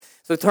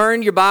So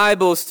turn your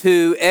Bibles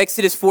to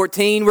Exodus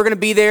 14. We're going to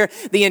be there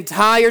the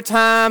entire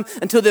time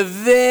until the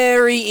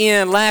very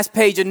end, last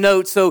page of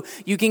notes, so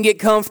you can get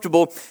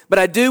comfortable. But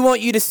I do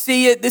want you to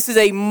see it. This is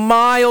a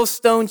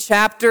milestone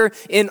chapter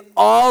in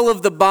all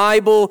of the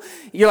Bible.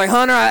 You're like,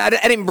 Hunter, I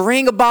didn't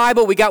bring a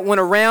Bible. We got one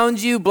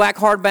around you, black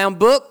hardbound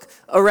book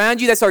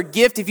around you. That's our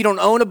gift. If you don't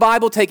own a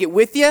Bible, take it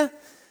with you.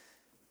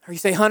 Or you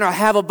say, Hunter, I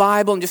have a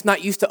Bible. I'm just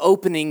not used to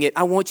opening it.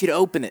 I want you to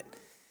open it.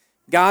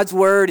 God's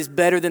word is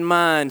better than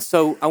mine,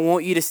 so I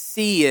want you to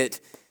see it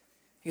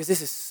because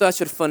this is such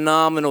a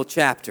phenomenal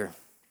chapter.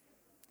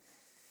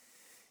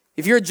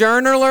 If you're a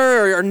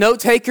journaler or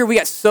note taker, we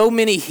got so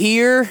many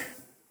here.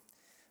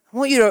 I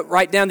want you to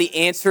write down the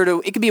answer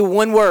to, it could be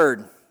one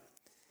word.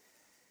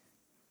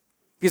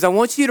 Because I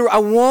want you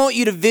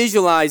to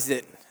visualize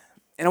it,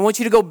 and I want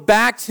you to go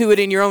back to it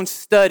in your own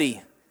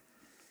study.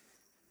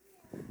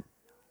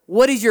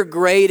 What is your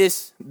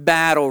greatest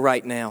battle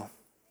right now?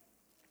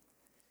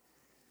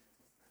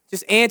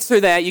 Just answer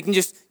that. You can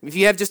just, if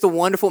you have just a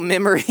wonderful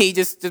memory,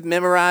 just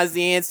memorize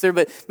the answer.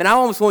 But I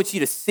almost want you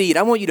to see it.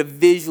 I want you to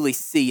visually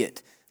see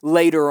it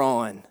later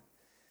on.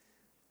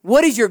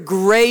 What is your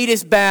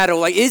greatest battle?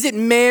 Like, is it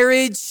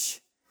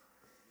marriage?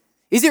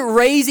 Is it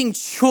raising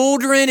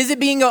children? Is it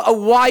being a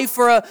wife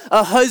or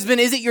a husband?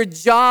 Is it your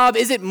job?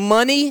 Is it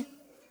money?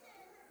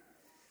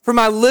 For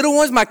my little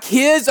ones, my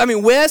kids,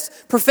 Wes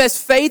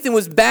professed faith and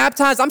was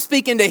baptized. I'm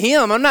speaking to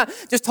him. I'm not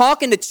just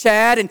talking to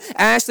Chad and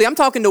Ashley. I'm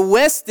talking to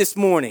Wes this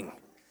morning.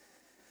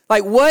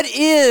 Like, what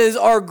is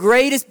our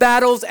greatest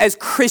battles as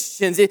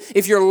Christians?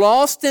 If you're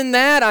lost in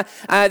that,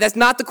 that's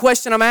not the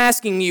question I'm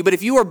asking you. But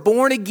if you are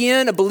born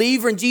again, a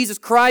believer in Jesus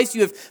Christ,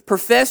 you have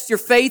professed your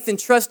faith and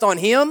trust on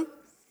Him,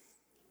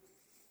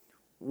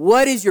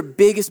 what is your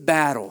biggest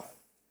battle?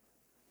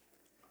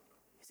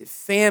 Is it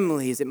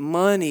family? Is it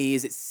money?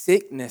 Is it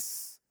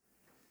sickness?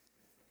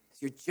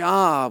 Your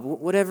job,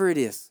 whatever it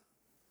is.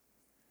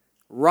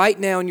 Right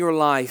now in your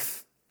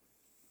life,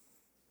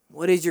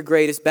 what is your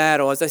greatest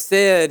battle? As I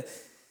said,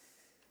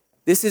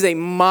 this is a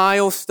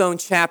milestone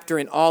chapter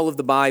in all of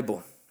the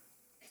Bible.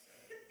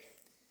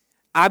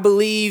 I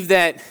believe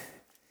that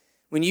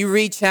when you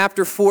read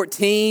chapter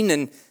 14,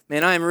 and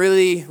man, I am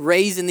really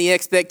raising the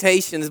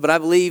expectations, but I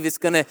believe it's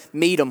going to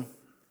meet them.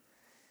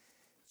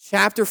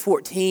 Chapter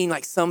 14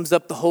 sums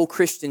up the whole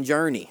Christian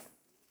journey.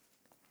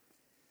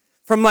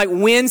 From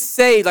when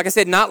saved, like I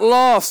said, not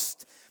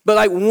lost,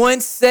 but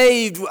once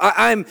saved.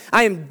 I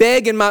am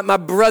begging my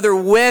brother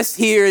Wes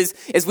here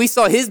as we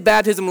saw his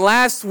baptism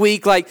last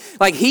week, like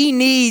he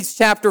needs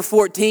chapter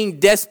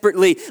 14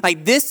 desperately.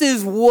 This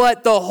is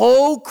what the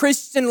whole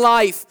Christian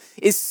life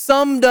is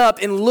summed up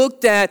and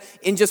looked at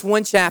in just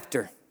one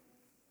chapter.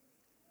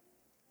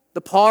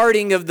 The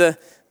parting of the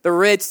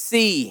Red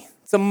Sea.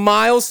 It's a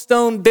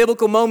milestone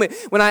biblical moment.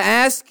 When I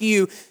ask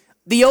you,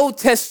 the Old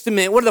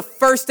Testament, what are the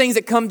first things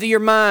that come to your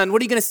mind?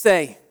 What are you going to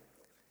say?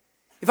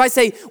 If I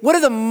say, what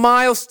are the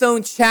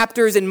milestone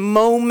chapters and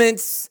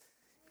moments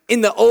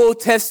in the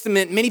Old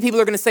Testament? Many people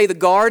are going to say the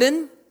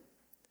garden.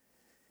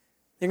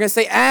 They're going to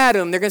say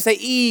Adam. They're going to say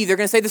Eve. They're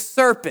going to say the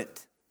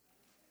serpent.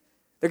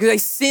 They're going to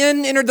say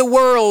sin entered the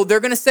world.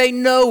 They're going to say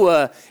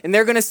Noah. And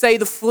they're going to say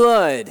the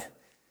flood.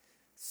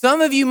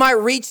 Some of you might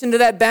reach into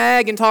that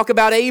bag and talk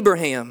about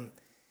Abraham.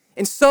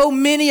 And so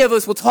many of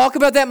us will talk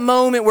about that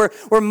moment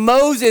where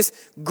Moses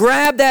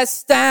grabbed that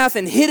staff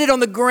and hit it on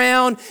the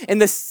ground and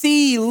the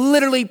sea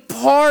literally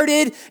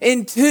parted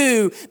in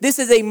two. This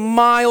is a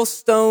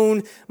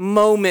milestone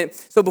moment.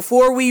 So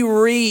before we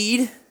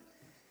read,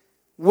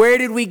 where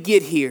did we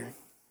get here?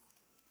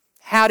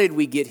 How did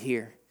we get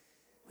here?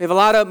 We have a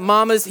lot of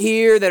mamas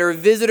here that are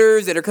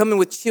visitors, that are coming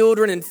with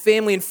children and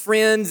family and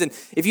friends. And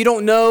if you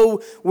don't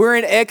know, we're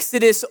in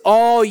Exodus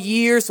all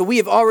year. So we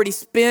have already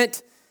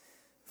spent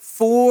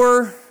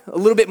a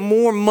little bit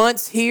more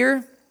months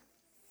here.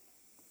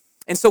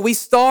 And so we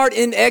start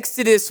in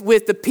Exodus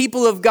with the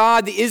people of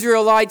God, the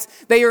Israelites.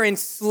 They are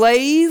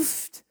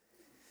enslaved.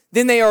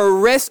 Then they are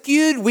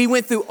rescued. We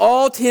went through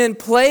all 10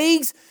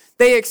 plagues.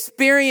 They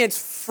experienced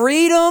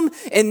freedom.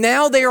 And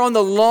now they are on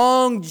the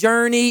long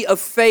journey of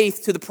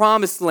faith to the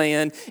promised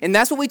land. And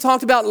that's what we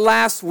talked about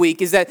last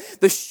week, is that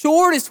the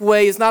shortest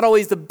way is not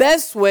always the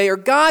best way or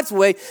God's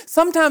way.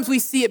 Sometimes we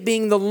see it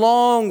being the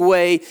long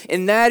way.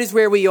 And that is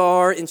where we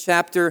are in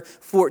chapter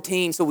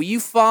 14. So will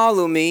you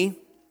follow me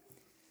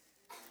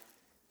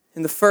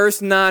in the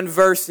first 9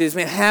 verses?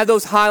 Man, have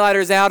those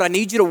highlighters out. I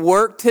need you to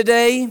work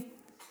today.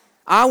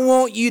 I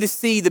want you to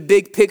see the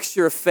big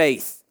picture of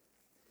faith,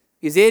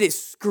 because it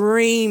is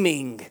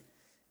screaming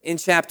in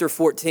chapter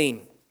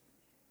 14.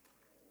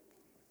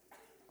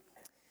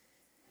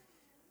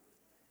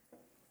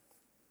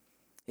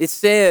 It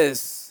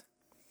says,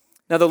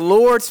 "Now the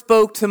Lord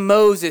spoke to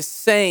Moses,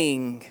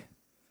 saying,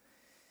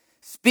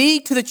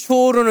 Speak to the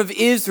children of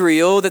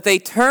Israel that they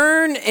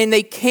turn and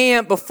they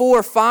camp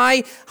before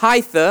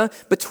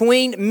Pi-Hitha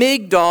between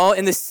Migdol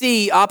and the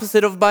sea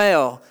opposite of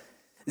Baal,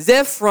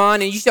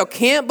 Zephron, and you shall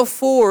camp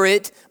before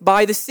it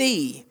by the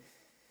sea."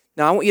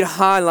 Now I want you to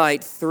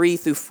highlight 3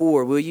 through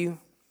 4, will you?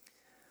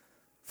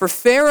 For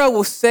Pharaoh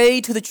will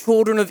say to the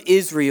children of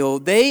Israel,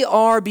 they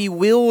are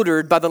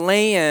bewildered by the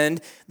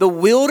land. The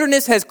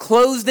wilderness has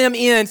closed them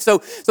in.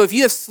 So if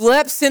you have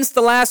slept since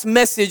the last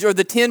message or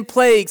the 10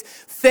 plagues,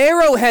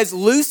 Pharaoh has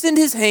loosened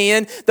his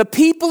hand. The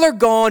people are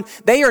gone.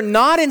 They are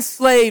not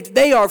enslaved.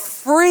 They are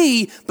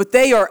free, but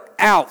they are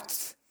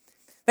out.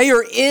 They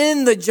are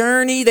in the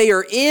journey. They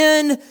are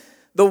in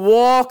the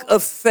walk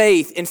of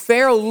faith. And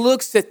Pharaoh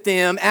looks at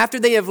them after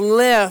they have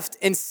left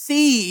and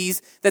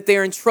sees that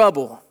they're in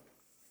trouble.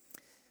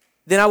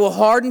 Then I will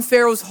harden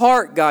Pharaoh's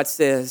heart, God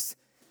says,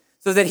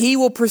 so that he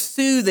will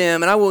pursue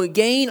them, and I will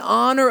gain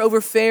honor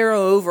over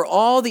Pharaoh, over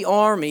all the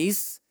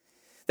armies,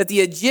 that the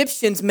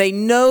Egyptians may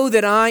know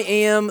that I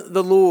am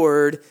the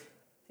Lord.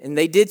 And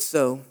they did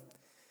so.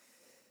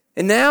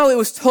 And now it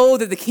was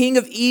told that the king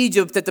of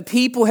Egypt, that the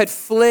people had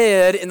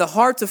fled, and the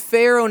hearts of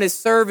Pharaoh and his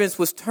servants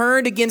was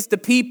turned against the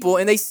people.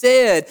 And they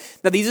said,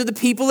 now these are the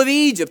people of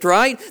Egypt,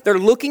 right? They're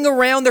looking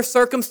around their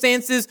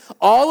circumstances.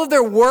 All of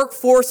their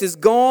workforce is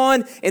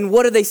gone. And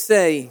what do they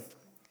say?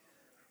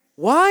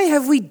 Why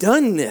have we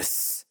done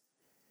this?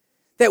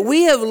 That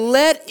we have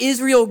let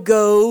Israel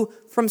go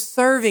from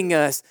serving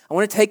us. I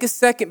want to take a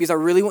second because I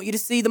really want you to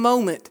see the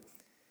moment.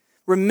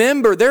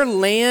 Remember, their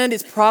land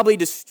is probably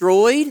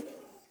destroyed.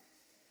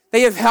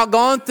 They have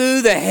gone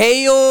through the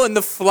hail and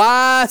the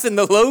flies and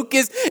the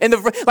locusts and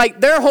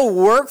their whole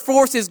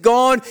workforce is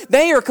gone.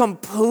 They are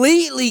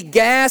completely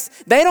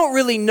gassed. They don't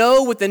really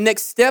know what the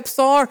next steps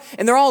are.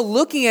 And they're all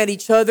looking at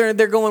each other and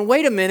they're going,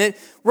 wait a minute,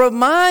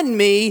 remind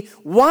me,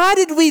 why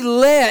did we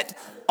let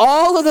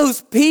all of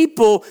those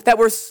people that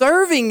were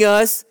serving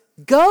us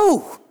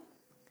go?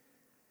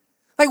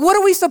 What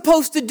are we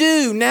supposed to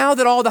do now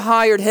that all the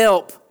hired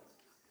help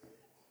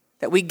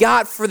that we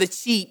got for the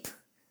cheap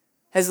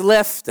has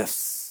left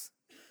us?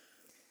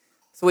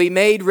 So he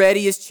made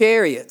ready his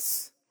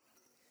chariots,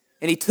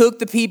 and he took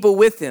the people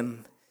with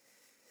him.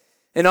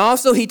 And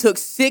also he took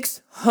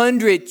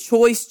 600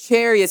 choice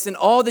chariots and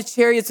all the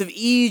chariots of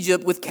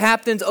Egypt with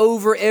captains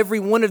over every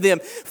one of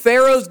them.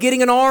 Pharaoh's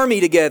getting an army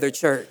together,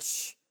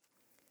 church.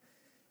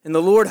 And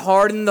the Lord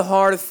hardened the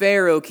heart of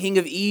Pharaoh, king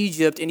of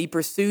Egypt, and he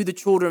pursued the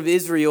children of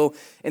Israel.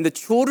 And the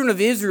children of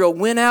Israel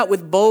went out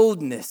with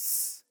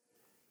boldness.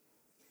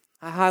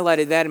 I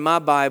highlighted that in my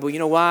Bible. You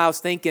know why? I was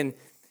thinking,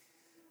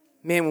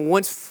 man, when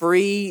once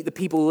free, the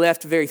people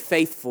left very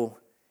faithful.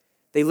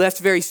 They left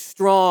very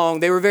strong.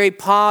 They were very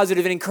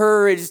positive and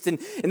encouraged, and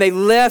they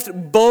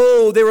left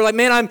bold. They were like,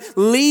 man, I'm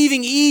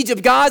leaving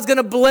Egypt. God's going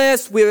to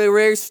bless. We were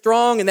very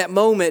strong in that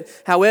moment.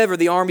 However,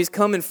 the army's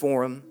coming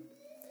for them.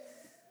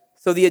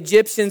 So the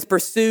Egyptians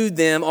pursued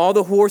them, all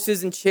the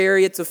horses and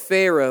chariots of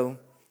Pharaoh,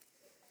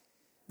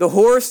 the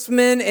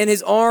horsemen and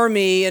his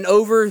army, and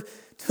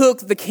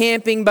overtook the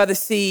camping by the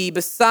sea,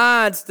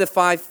 besides the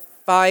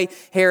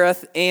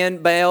Phi-Hahiroth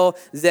and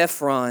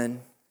Baal-Zephon.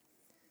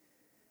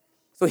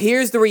 So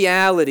here's the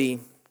reality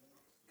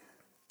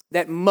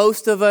that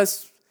most of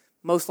us,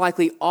 most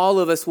likely all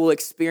of us, will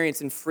experience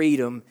in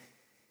freedom.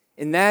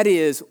 And that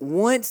is,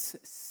 once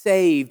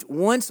saved,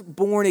 once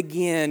born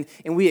again,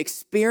 and we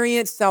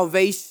experience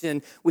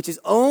salvation, which is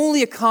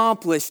only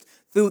accomplished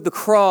through the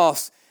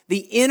cross,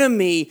 the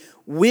enemy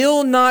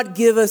will not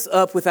give us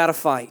up without a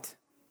fight.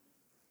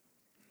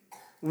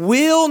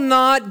 Will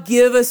not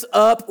give us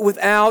up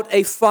without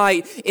a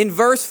fight. In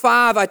verse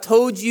 5, I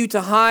told you to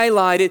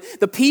highlight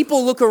it. The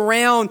people look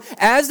around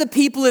as the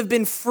people have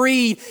been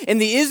freed and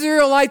the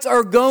Israelites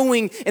are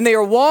going and they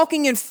are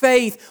walking in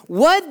faith.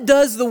 What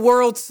does the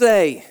world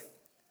say?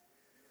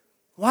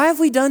 Why have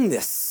we done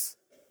this?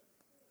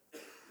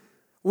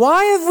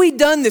 Why have we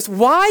done this?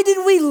 Why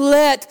did we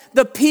let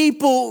the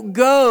people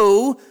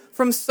go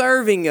from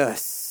serving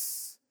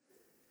us?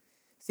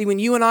 See, when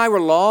you and I were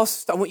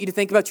lost, I want you to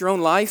think about your own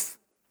life.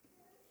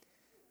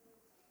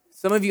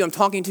 Some of you I'm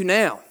talking to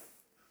now.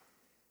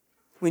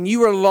 When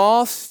you were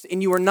lost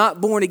and you were not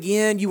born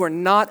again, you were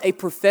not a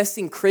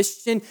professing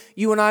Christian,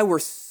 you and I were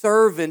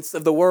servants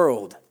of the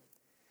world.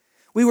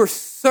 We were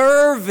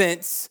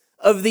servants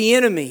of the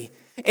enemy.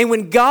 And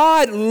when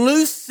God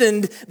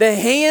loosened the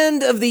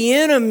hand of the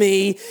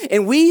enemy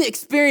and we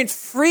experienced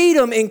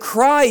freedom in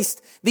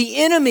Christ, the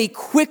enemy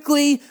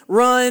quickly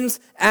runs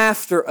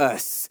after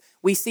us.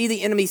 We see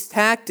the enemy's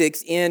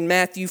tactics in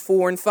Matthew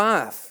 4 and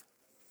 5.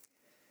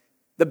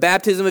 The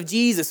baptism of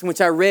Jesus, which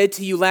I read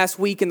to you last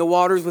week in the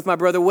waters with my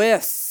brother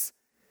Wes.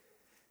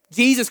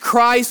 Jesus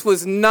Christ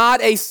was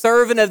not a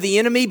servant of the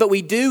enemy, but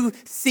we do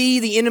see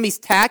the enemy's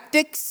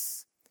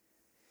tactics.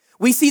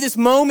 We see this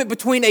moment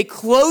between a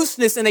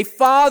closeness and a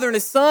father and a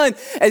son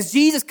as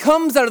Jesus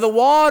comes out of the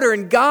water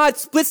and God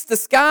splits the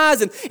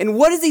skies. And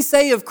what does he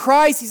say of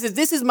Christ? He says,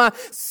 this is my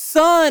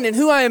son in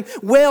whom I am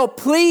well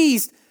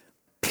pleased,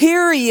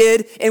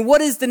 period. And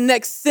what is the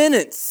next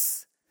sentence?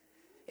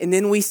 And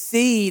then we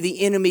see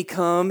the enemy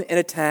come and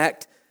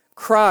attack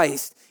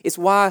Christ. It's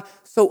why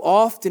so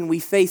often we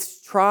face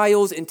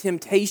trials and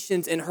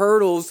temptations and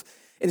hurdles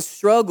and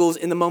struggles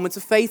in the moments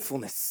of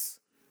faithfulness.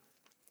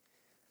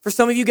 For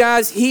some of you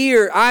guys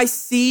here, I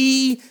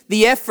see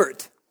the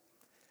effort.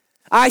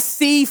 I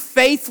see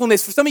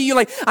faithfulness. For some of you,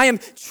 like, I am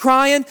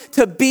trying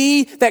to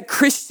be that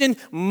Christian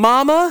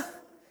mama.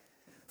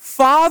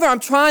 Father, I'm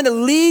trying to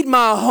lead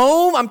my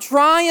home. I'm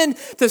trying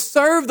to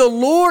serve the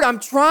Lord. I'm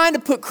trying to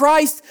put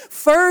Christ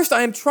first.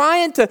 I am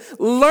trying to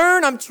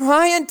learn. I'm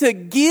trying to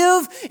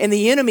give, and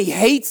the enemy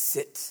hates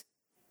it.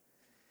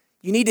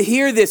 You need to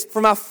hear this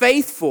from our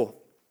faithful.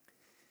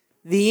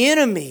 The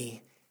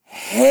enemy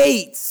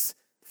hates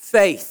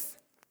faith.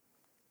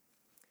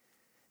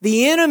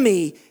 The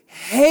enemy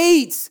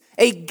hates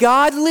a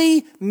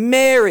godly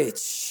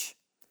marriage.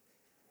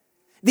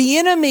 The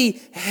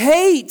enemy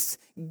hates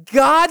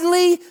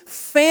godly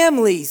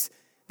families.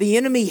 The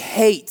enemy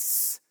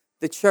hates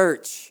the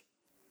church.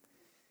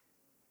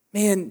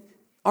 Man,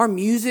 our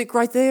music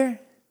right there, it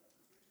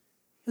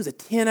was a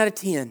 10 out of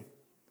 10.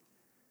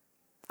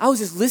 I was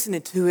just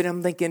listening to it.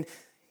 I'm thinking,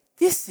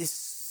 this is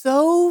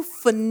so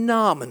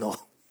phenomenal.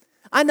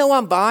 I know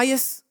I'm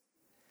biased,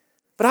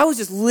 but I was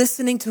just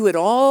listening to it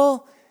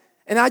all.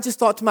 And I just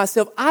thought to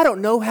myself, I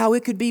don't know how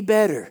it could be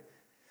better.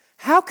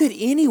 How could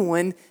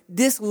anyone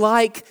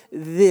dislike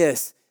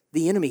this?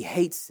 The enemy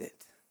hates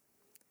it.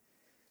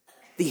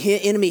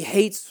 The enemy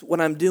hates what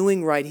I'm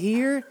doing right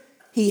here.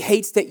 He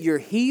hates that you're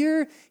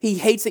here. He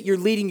hates that you're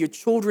leading your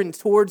children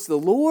towards the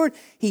Lord.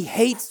 He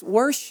hates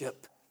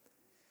worship.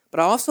 But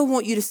I also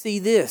want you to see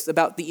this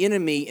about the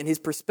enemy and his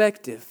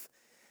perspective.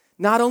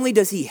 Not only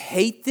does he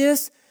hate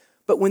this,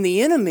 but when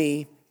the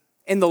enemy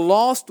and the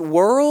lost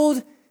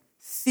world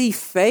see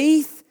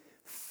faith,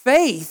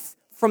 faith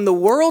from the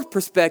world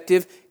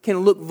perspective can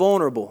look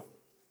vulnerable.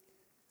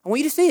 I want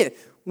you to see it.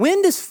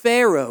 When does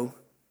Pharaoh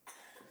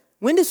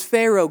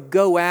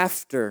go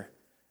after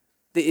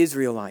the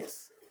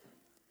Israelites?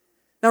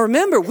 Now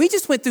remember, we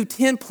just went through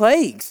 10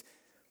 plagues.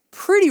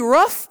 Pretty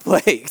rough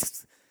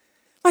plagues.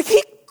 Like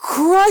he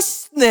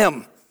crushed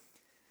them.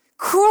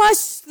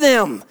 Crushed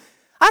them.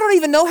 I don't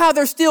even know how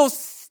they're still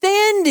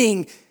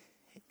standing.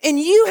 And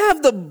you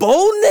have the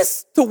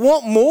boldness to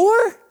want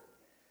more?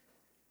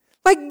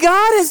 Like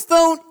God has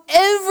thrown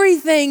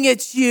everything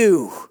at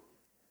you.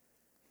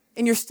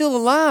 And you're still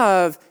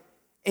alive.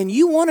 And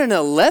you want an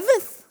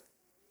 11th?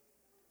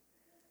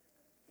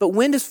 But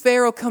when does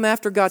Pharaoh come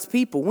after God's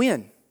people?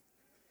 When?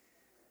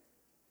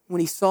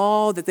 When he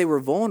saw that they were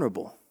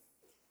vulnerable.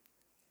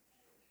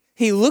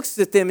 He looks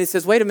at them and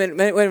says, wait a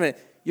minute.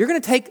 You're going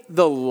to take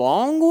the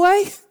long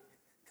way?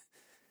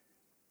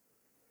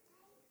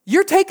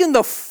 You're taking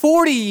the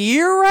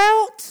 40-year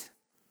route?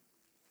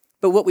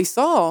 But what we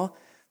saw,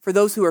 for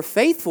those who are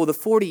faithful, the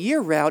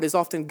 40-year route is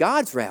often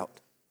God's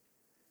route.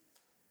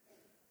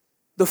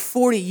 The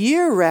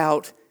 40-year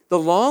route, the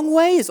long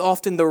way, is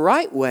often the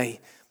right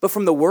way. But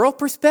from the world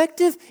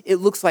perspective, it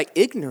looks like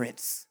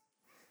ignorance.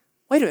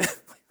 Wait a minute.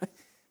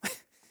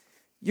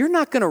 You're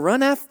not going to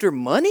run after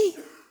money?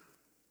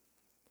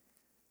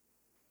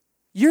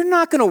 You're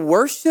not going to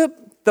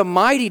worship the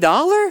mighty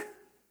dollar?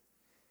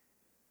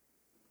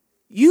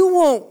 You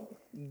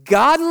want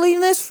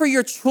godliness for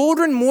your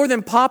children more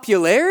than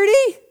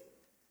popularity?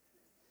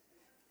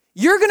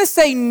 You're going to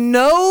say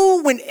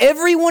no when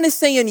everyone is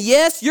saying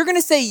yes. You're going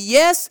to say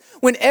yes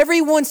when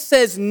everyone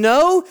says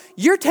no.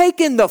 You're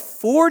taking the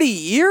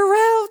 40-year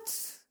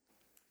route?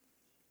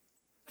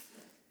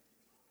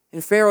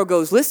 And Pharaoh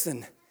goes,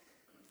 listen,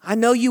 I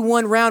know you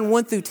won round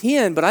 1 through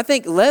 10, but I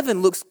think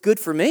 11 looks good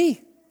for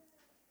me.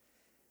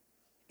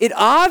 It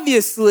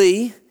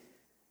obviously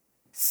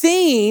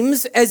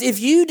seems as if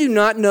you do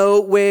not know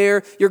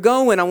where you're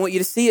going. I want you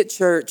to see it,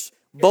 church.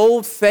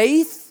 Bold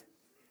faith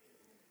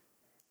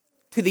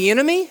to the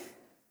enemy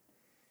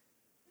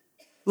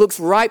looks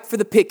ripe for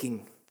the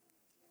picking.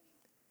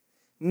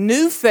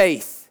 New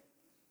faith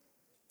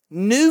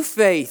to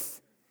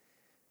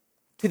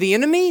the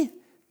enemy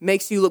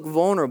makes you look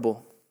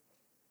vulnerable.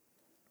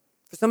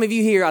 For some of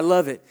you here, I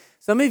love it.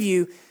 Some of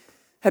you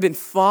have been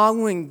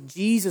following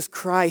Jesus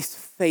Christ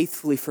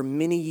faithfully for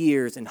many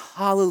years, and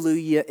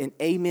hallelujah and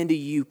amen to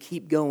you.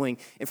 Keep going.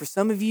 And for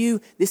some of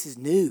you, this is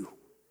new.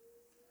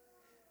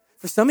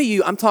 For some of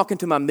you, I'm talking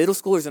to my middle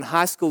schoolers and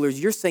high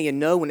schoolers. You're saying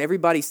no when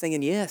everybody's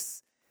saying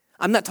yes.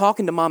 I'm not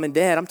talking to mom and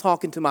dad. I'm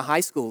talking to my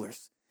high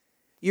schoolers.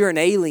 You're an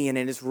alien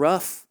and it's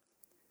rough.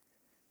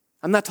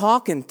 I'm not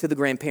talking to the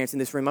grandparents in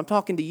this room. I'm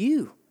talking to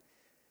you.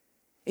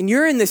 And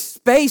you're in this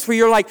space where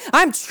you're like,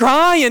 I'm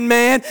trying,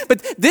 man,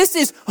 but this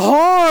is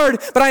hard,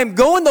 but I am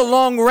going the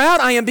long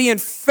route. I am being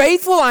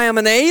faithful. I am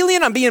an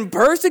alien. I'm being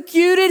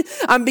persecuted.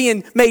 I'm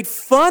being made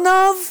fun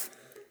of.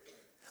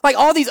 Like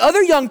all these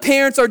other young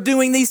parents are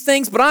doing these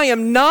things, but I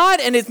am not,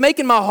 and it's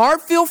making my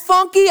heart feel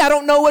funky. I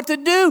don't know what to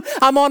do.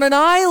 I'm on an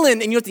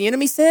island. And you know what the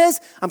enemy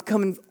says? I'm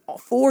coming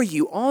for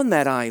you on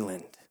that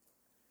island.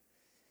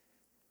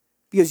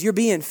 Because you're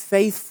being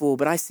faithful,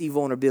 but I see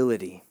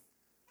vulnerability.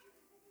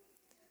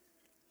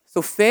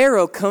 So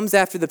Pharaoh comes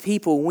after the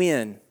people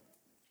when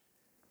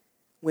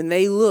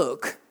they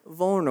look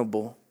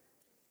vulnerable.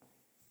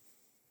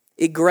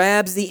 It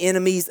grabs the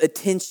enemy's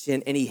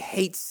attention and he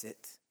hates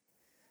it.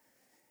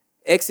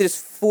 Exodus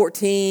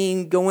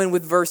 14, going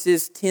with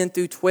verses 10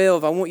 through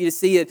 12. I want you to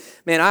see it.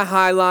 Man, I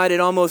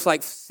highlighted almost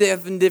like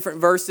 7 different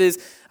verses.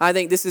 I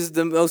think this is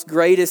the most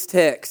greatest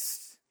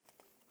text.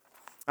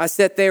 I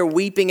sat there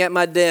weeping at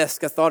my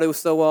desk. I thought it was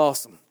so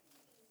awesome.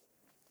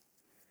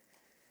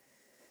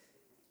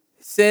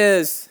 It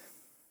says,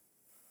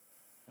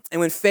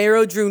 and when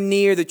Pharaoh drew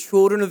near, the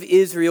children of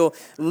Israel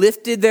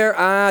lifted their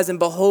eyes, and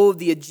behold,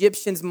 the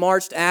Egyptians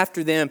marched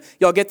after them.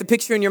 Y'all get the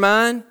picture in your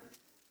mind?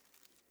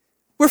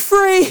 We're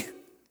free.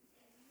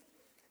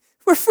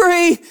 We're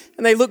free.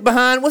 And they look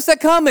behind. What's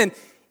that coming?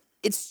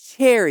 It's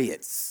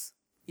chariots.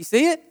 You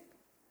see it?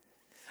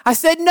 I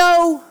said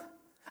no.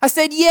 I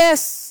said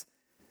yes.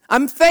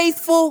 I'm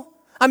faithful.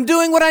 I'm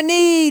doing what I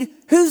need.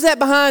 Who's that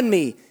behind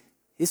me?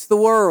 It's the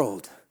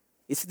world.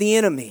 It's the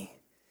enemy.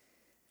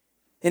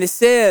 And it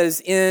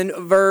says in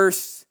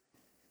verse,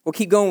 we'll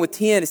keep going with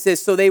 10. It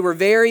says, so they were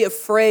very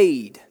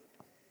afraid.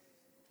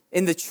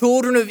 And the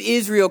children of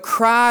Israel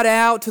cried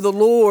out to the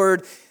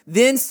Lord,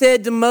 then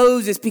said to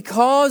Moses,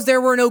 because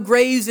there were no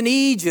graves in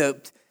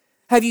Egypt,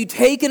 have you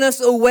taken us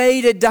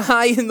away to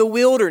die in the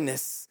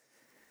wilderness?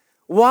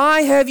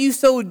 Why have you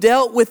so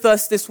dealt with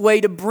us this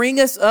way to bring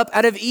us up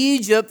out of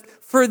Egypt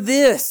for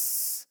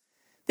this?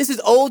 This is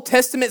Old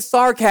Testament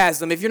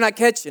sarcasm, if you're not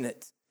catching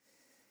it.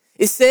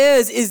 It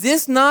says, is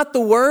this not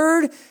the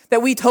word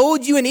that we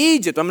told you in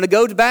Egypt? I'm going to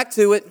go back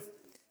to it.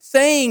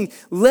 Saying,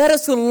 let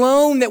us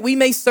alone that we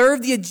may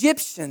serve the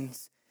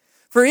Egyptians.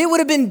 For it would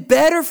have been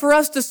better for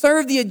us to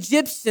serve the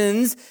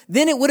Egyptians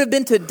than it would have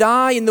been to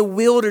die in the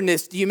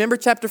wilderness. Do you remember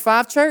chapter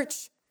 5,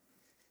 church?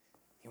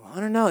 You want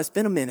to know? It's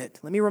been a minute.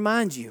 Let me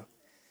remind you.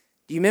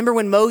 Do you remember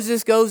when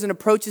Moses goes and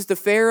approaches the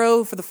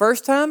Pharaoh for the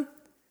first time?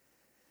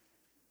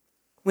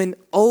 When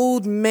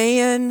old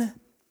man,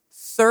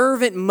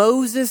 servant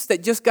Moses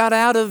that just got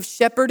out of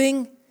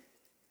shepherding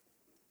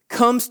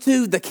comes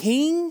to the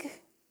king,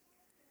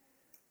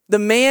 the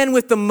man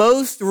with the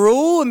most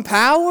rule and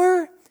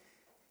power.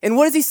 And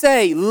what does he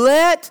say?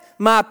 Let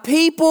my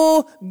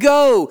people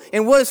go.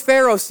 And what does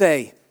Pharaoh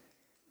say?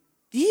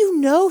 Do you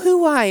know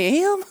who I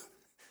am?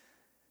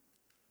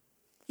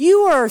 You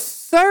are a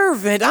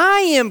servant.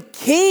 I am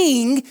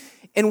king.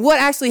 And what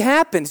actually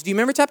happens? Do you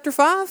remember chapter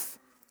 5?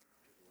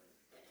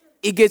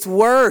 It gets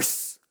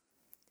worse.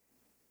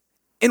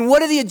 And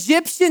what do the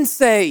Egyptians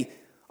say?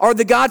 Or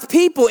the God's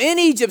people in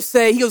Egypt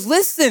say? He goes,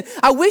 listen,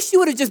 I wish you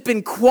would have just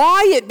been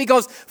quiet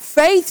because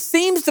faith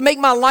seems to make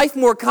my life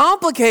more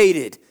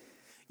complicated.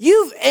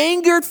 You've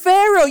angered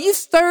Pharaoh. You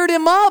stirred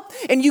him up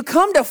and you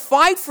come to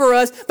fight for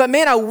us. But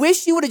man, I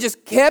wish you would have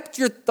just kept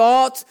your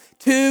thoughts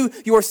to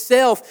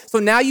yourself. So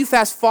now you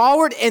fast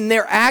forward and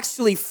they're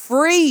actually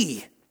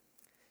free.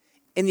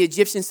 And the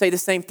Egyptians say the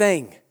same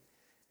thing.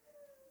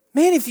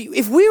 Man,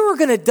 if we were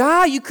going to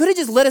die, you could have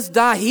just let us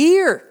die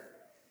here.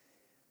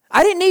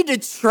 I didn't need to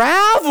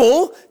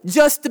travel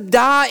just to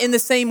die in the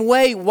same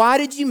way. Why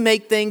did you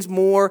make things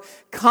more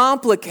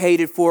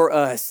complicated for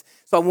us?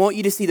 So I want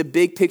you to see the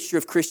big picture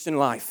of Christian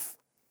life.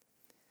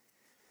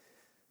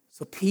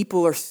 So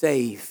people are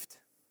saved,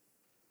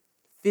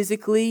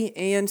 physically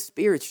and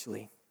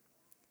spiritually.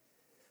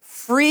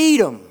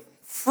 Freedom,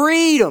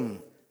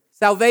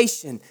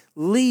 salvation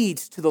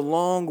leads to the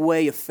long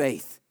way of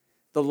faith,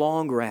 the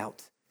long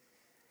route.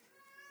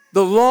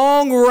 The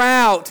long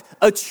route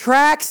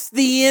attracts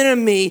the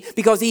enemy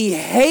because he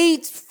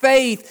hates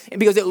faith and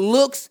because it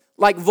looks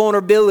like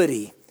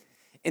vulnerability.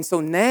 And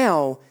so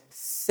now,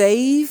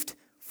 saved,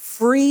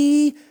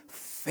 free,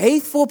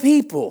 faithful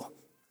people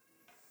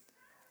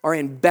are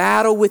in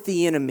battle with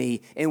the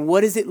enemy. And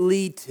what does it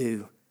lead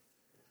to?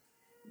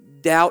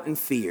 Doubt and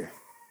fear.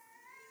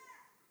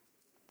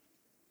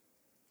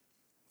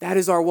 That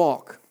is our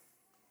walk.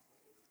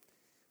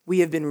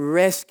 We have been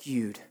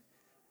rescued.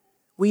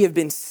 We have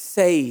been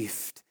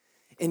saved.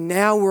 And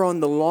now we're on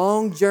the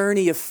long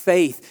journey of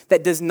faith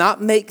that does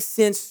not make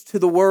sense to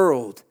the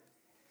world.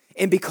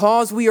 And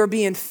because we are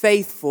being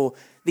faithful,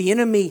 the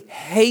enemy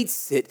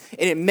hates it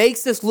and it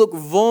makes us look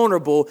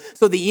vulnerable.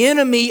 So the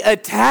enemy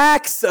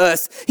attacks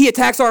us. He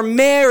attacks our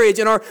marriage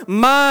and our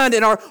mind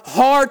and our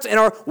hearts and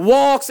our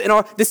walks and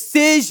our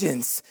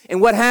decisions. And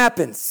what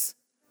happens?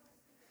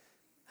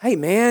 Hey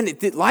man,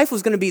 if life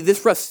was going to be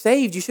this rough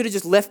saved, you should have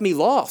just left me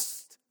lost.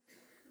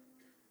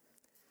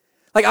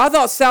 Like I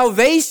thought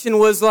salvation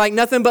was like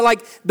nothing but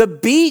like the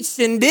beach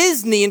in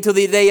Disney until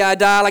the day I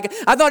die. Like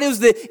I thought it was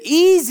the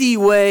easy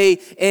way,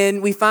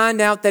 and we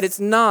find out that it's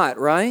not,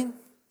 right?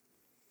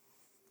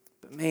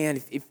 But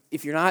man,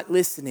 if you're not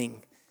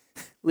listening,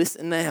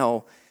 listen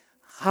now.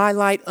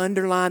 Highlight,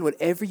 underline,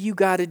 whatever you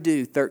got to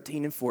do,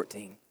 13 and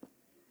 14.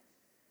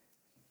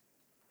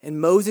 And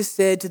Moses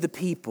said to the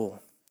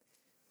people,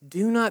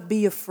 do not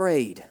be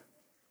afraid.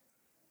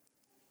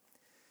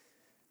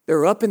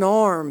 They're up in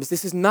arms.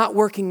 This is not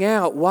working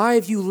out. Why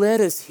have you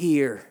led us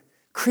here?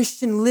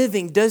 Christian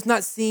living does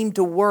not seem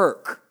to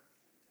work.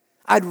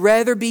 I'd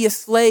rather be a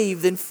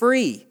slave than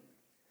free.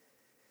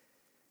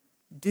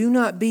 Do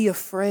not be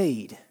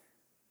afraid.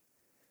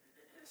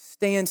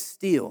 Stand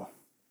still.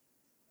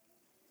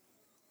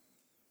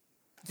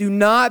 Do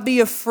not be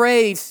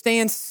afraid.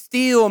 Stand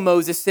still,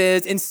 Moses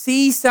says, and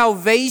see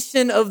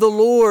salvation of the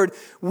Lord,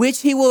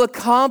 which he will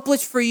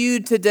accomplish for you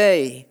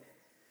today.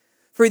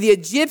 For the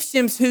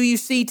Egyptians who you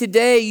see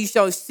today, you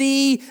shall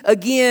see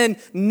again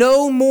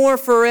no more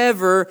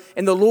forever,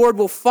 and the Lord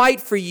will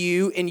fight for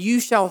you, and you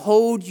shall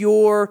hold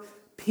your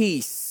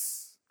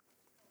peace.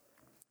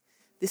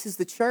 This is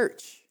the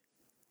church.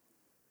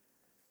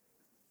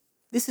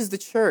 This is the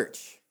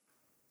church.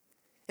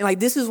 And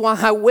this is why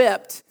I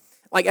wept.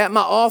 At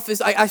my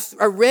office,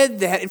 I read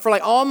that, and for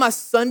all my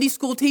Sunday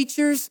school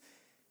teachers,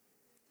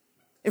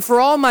 and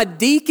for all my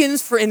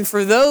deacons, and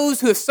for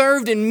those who have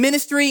served in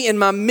ministry, and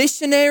my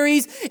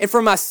missionaries, and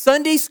for my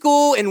Sunday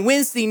school and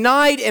Wednesday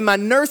night, and my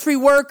nursery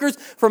workers,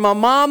 for my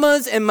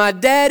mamas and my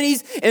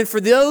daddies, and for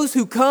those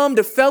who come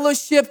to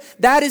fellowship,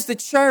 that is the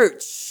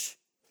church.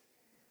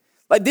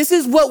 This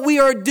is what we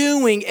are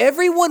doing.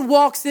 Everyone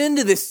walks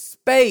into this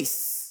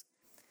space,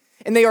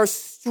 and they are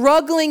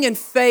struggling in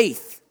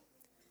faith.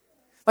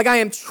 I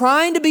am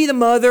trying to be the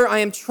mother. I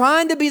am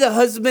trying to be the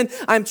husband.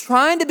 I'm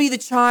trying to be the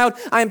child.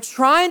 I'm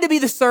trying to be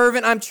the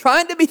servant. I'm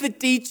trying to be the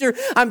teacher.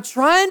 I'm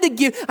trying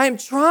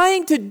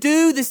to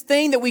do this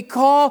thing that we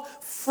call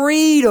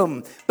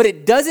freedom. But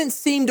it doesn't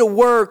seem to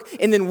work.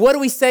 And then what do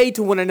we say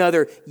to one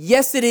another?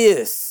 Yes, it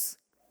is.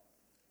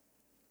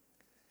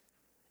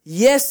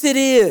 Yes, it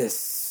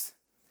is.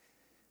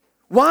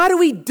 Why do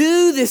we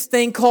do this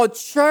thing called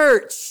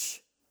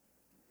church?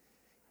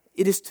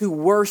 It is to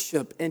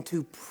worship and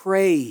to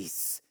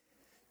praise,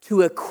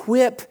 to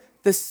equip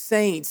the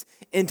saints,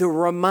 and to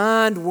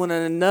remind one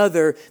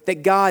another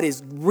that God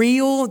is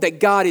real, that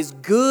God is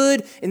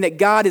good, and that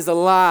God is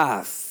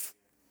alive.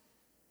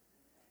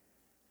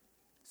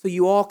 So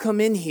you all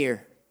come in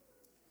here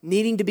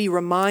needing to be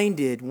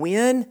reminded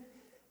when?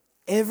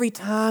 Every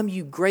time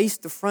you grace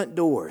the front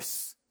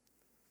doors.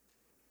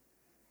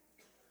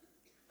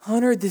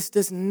 Hunter, this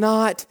does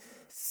not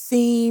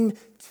seem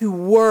to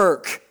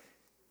work.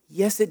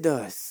 Yes, it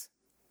does.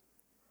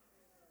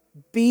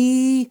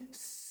 Be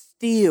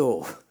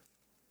still.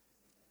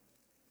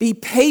 Be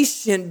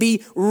patient.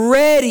 Be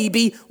ready.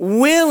 Be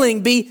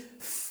willing. Be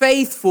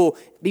faithful.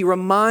 Be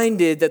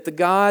reminded that the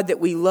God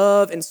that we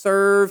love and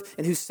serve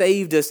and who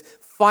saved us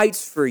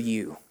fights for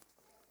you.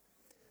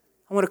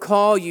 I want to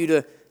call you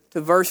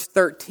to verse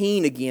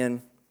 13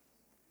 again.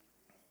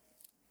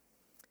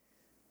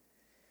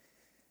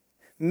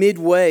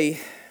 Midway,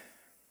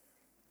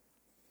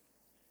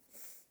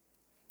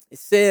 it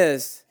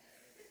says,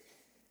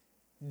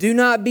 do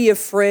not be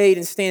afraid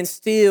and stand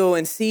still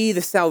and see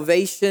the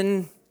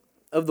salvation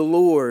of the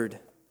Lord.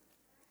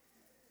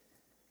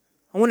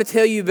 I want to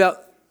tell you about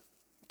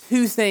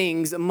two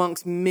things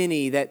amongst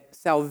many that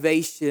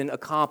salvation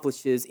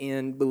accomplishes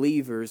in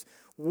believers.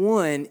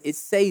 One, it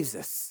saves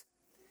us.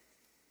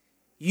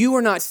 You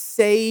are not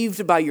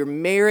saved by your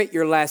merit,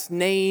 your last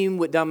name,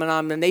 what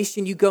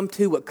denomination you come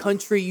to, what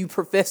country you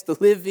profess to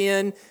live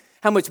in,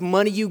 how much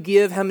money you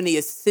give, how many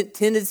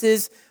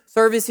attendances,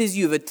 services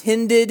you've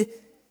attended.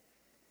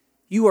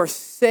 You are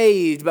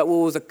saved by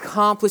what was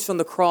accomplished on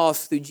the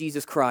cross through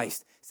Jesus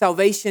Christ.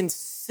 Salvation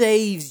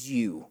saves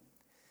you,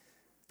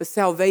 but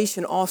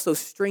salvation also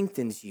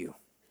strengthens you.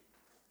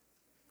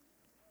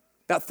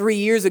 About 3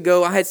 years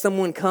ago, I had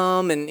someone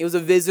come, and it was a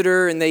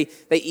visitor, and they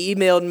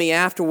emailed me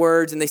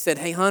afterwards, and they said,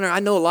 hey, Hunter,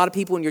 I know a lot of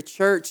people in your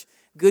church,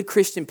 good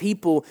Christian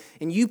people,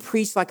 and you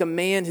preach like a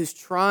man who's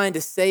trying to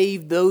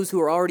save those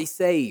who are already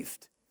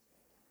saved.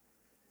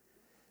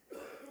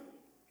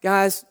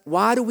 Guys,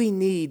 why do we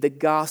need the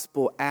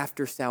gospel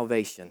after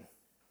salvation?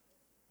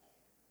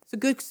 It's a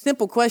good,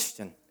 simple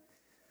question.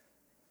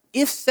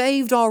 If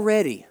saved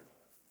already,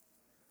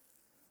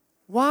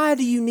 why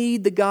do you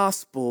need the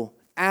gospel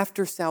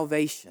after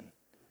salvation?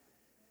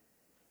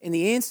 And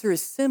the answer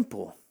is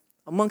simple,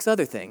 amongst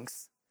other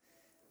things.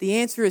 The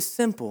answer is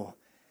simple.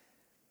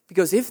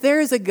 Because if there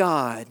is a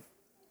God,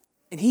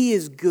 and He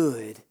is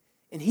good,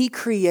 and He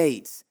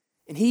creates,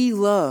 and He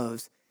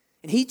loves,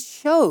 and He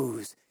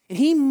chose, and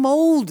He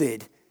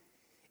molded,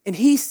 and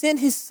He sent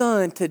His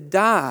Son to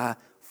die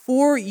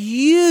for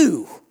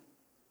you,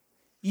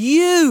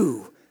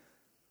 well,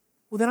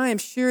 then I am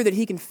sure that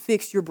He can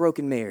fix your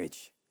broken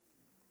marriage.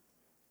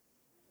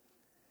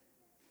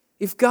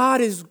 If God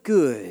is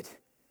good,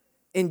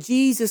 and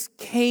Jesus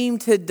came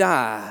to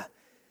die,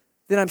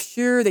 then I'm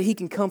sure that He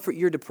can comfort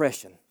your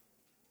depression.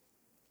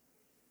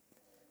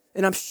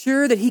 And I'm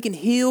sure that He can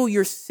heal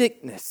your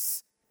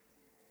sickness.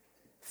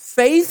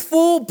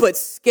 Faithful but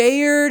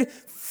scared,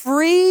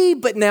 free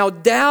but now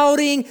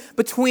doubting,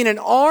 between an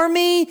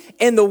army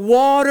and the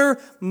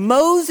water,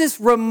 Moses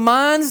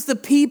reminds the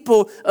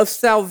people of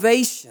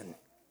salvation.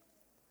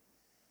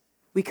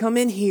 We come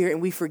in here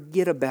and we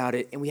forget about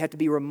it, and we have to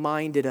be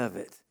reminded of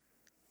it.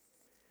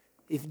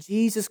 If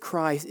Jesus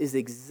Christ is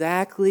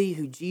exactly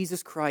who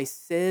Jesus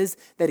Christ says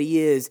that He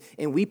is,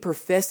 and we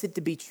profess it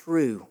to be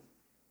true,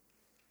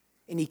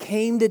 and He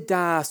came to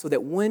die so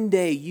that one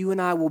day you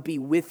and I will be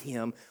with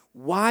Him,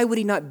 why would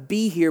He not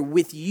be here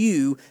with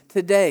you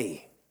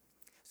today?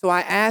 So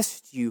I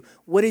asked you,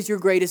 what is your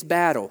greatest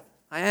battle?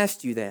 I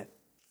asked you that.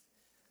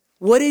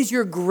 What is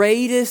your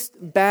greatest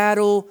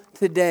battle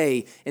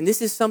today? And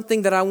this is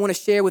something that I want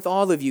to share with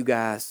all of you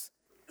guys.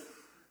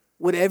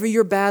 Whatever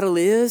your battle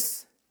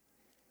is,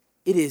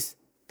 it is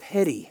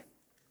petty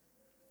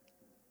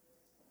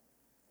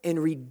and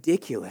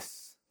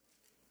ridiculous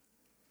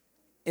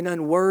and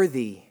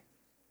unworthy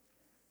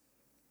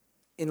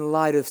in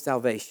light of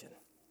salvation.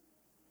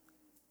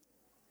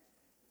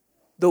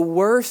 The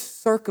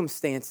worst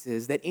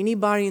circumstances that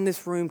anybody in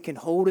this room can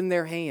hold in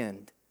their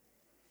hand,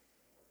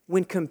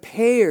 when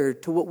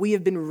compared to what we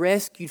have been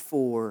rescued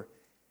for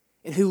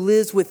and who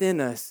lives within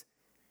us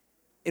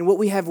and what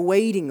we have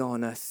waiting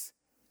on us,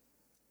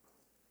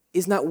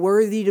 is not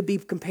worthy to be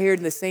compared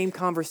in the same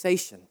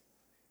conversation.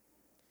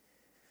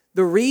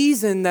 The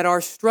reason that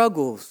our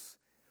struggles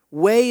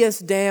weigh us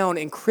down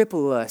and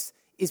cripple us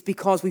is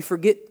because we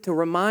forget to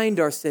remind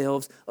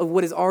ourselves of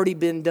what has already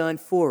been done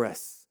for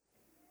us.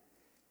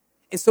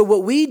 And so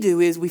what we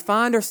do is we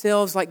find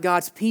ourselves like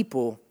God's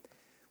people.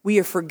 We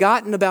have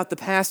forgotten about the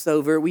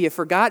Passover. We have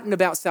forgotten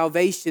about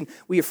salvation.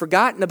 We have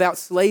forgotten about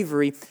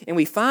slavery. And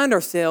we find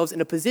ourselves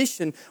in a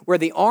position where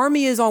the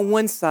army is on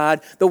one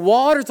side, the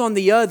water's on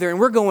the other,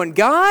 and we're going,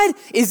 God,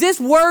 is this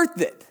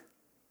worth it?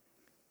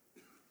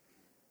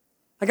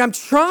 Like, I'm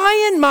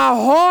trying my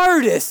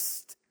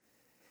hardest,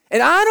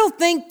 and I don't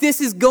think this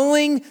is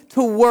going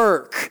to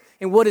work.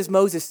 And what does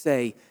Moses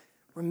say?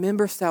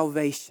 Remember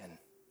salvation.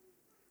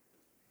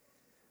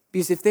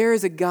 Because if there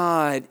is a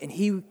God and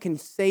he can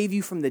save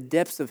you from the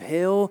depths of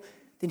hell,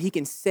 then he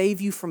can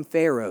save you from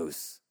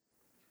pharaohs.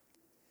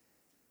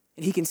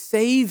 And he can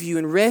save you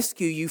and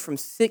rescue you from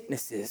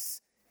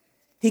sicknesses.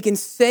 He can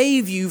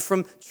save you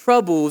from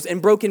troubles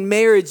and broken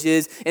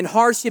marriages and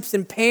hardships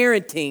in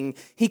parenting.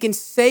 He can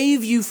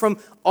save you from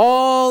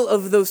all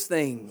of those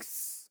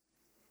things.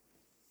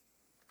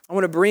 I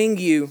want to bring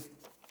you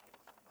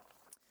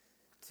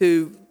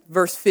to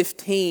verse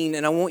 15,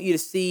 and I want you to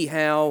see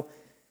how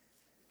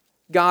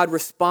God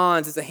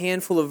responds. It's a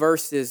handful of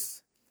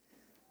verses,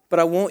 but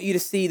I want you to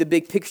see the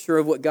big picture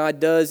of what God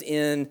does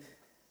in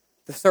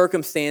the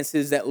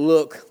circumstances that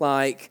look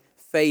like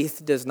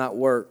faith does not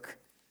work.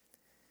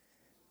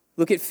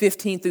 Look at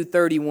 15 through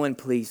 31,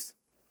 please.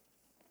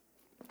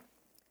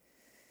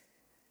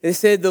 It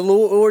said, the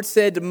Lord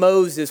said to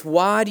Moses,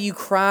 why do you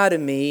cry to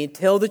me?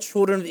 Tell the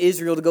children of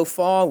Israel to go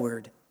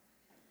forward.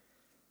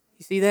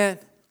 You see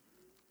that?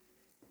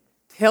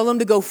 Tell them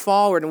to go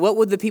forward. And what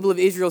would the people of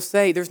Israel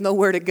say? There's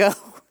nowhere to go.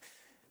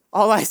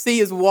 All I see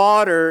is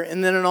water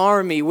and then an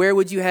army. Where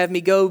would you have me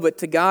go? But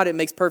to God, it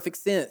makes perfect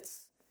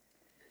sense.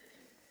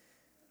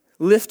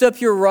 Lift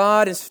up your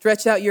rod and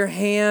stretch out your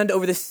hand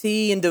over the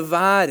sea and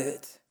divide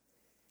it.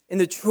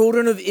 And the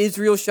children of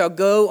Israel shall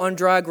go on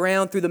dry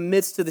ground through the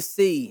midst of the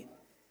sea.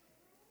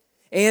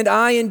 And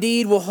I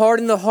indeed will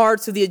harden the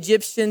hearts of the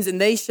Egyptians,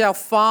 and they shall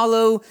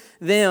follow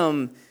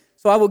them.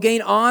 So I will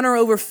gain honor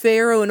over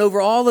Pharaoh and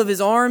over all of his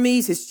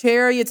armies, his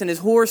chariots, and his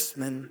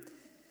horsemen.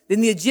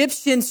 Then the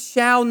Egyptians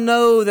shall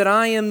know that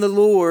I am the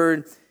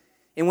Lord.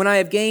 And when I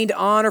have gained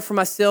honor for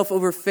myself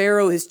over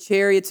Pharaoh, his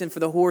chariots, and for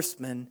the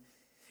horsemen.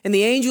 And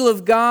the angel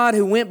of God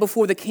who went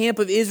before the camp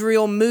of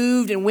Israel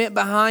moved and went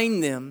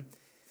behind them.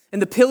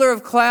 And the pillar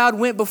of cloud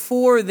went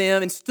before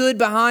them and stood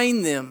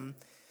behind them.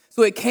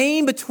 So it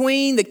came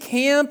between the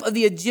camp of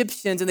the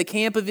Egyptians and the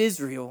camp of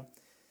Israel.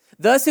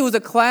 Thus it was a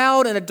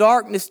cloud and a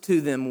darkness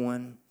to them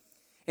one.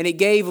 And it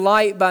gave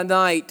light by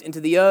night into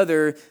the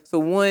other, so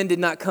one did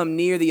not come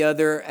near the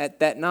other at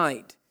that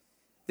night.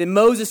 Then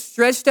Moses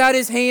stretched out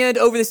his hand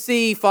over the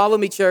sea. Follow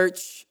me,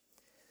 church.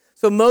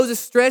 So Moses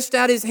stretched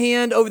out his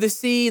hand over the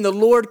sea, and the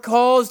Lord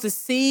caused the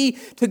sea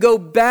to go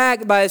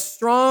back by a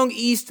strong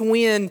east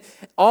wind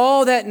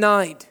all that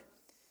night,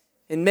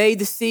 and made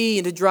the sea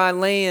into dry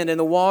land, and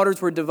the waters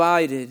were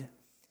divided.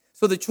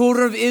 So the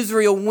children of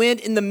Israel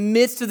went in the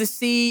midst of the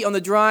sea on the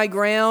dry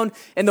ground,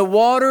 and the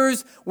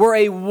waters were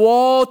a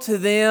wall to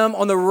them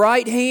on the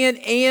right hand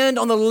and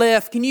on the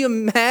left. Can you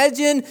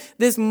imagine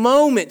this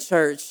moment,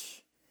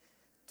 church?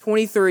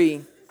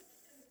 23.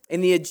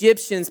 And the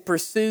Egyptians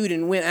pursued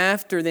and went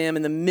after them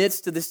in the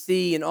midst of the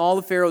sea, and all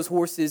of Pharaoh's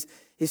horses,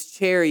 his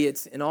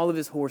chariots, and all of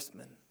his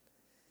horsemen.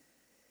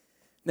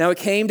 Now it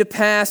came to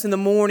pass in the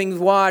morning's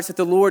watch that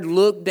the Lord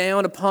looked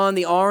down upon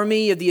the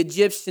army of the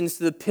Egyptians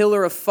through the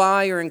pillar of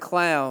fire and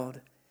cloud.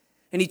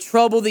 And he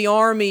troubled the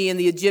army and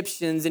the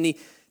Egyptians, and he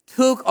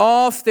took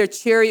off their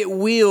chariot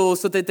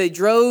wheels so that they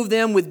drove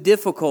them with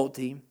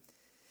difficulty.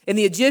 And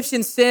the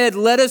Egyptians said,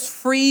 let us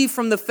flee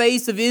from the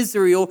face of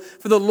Israel,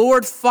 for the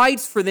Lord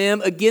fights for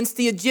them against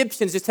the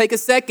Egyptians. Just take a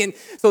second.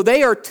 So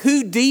they are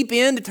too deep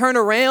in to turn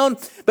around,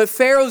 but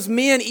Pharaoh's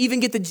men even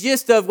get the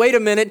gist of, wait a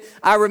minute,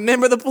 I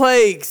remember the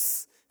plagues.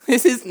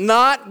 This is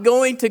not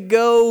going to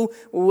go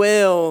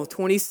well.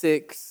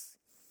 26.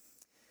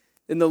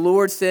 Then the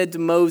Lord said to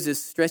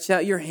Moses, stretch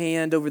out your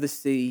hand over the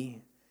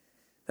sea,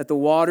 that the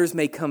waters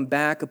may come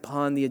back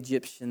upon the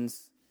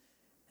Egyptians,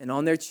 and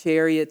on their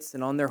chariots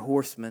and on their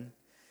horsemen.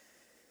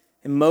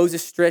 And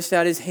Moses stretched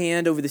out his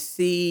hand over the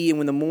sea, and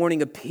when the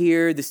morning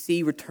appeared, the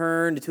sea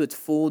returned to its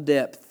full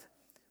depth,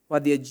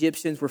 while the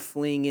Egyptians were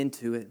fleeing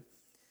into it.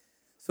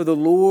 So the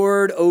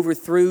Lord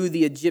overthrew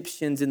the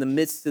Egyptians in the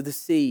midst of the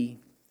sea.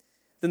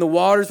 Then the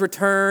waters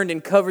returned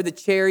and covered the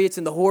chariots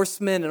and the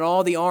horsemen and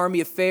all the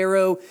army of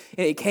Pharaoh,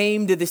 and it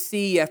came to the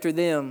sea after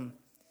them.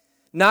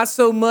 Not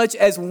so much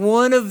as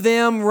one of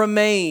them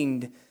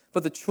remained,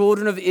 but the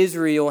children of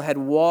Israel had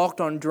walked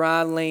on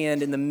dry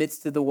land in the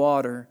midst of the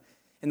water,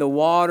 and the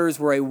waters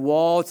were a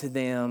wall to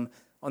them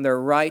on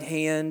their right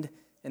hand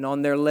and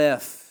on their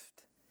left.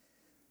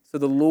 So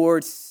the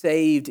Lord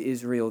saved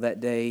Israel that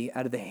day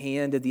out of the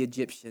hand of the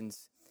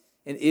Egyptians.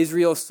 And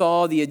Israel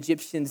saw the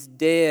Egyptians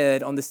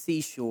dead on the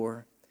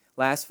seashore.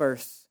 Last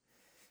verse.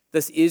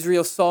 Thus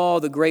Israel saw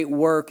the great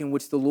work in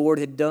which the Lord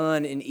had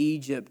done in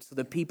Egypt. So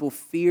the people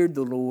feared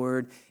the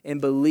Lord and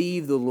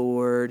believed the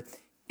Lord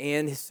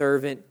and his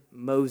servant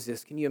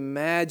Moses. Can you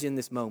imagine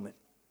this moment?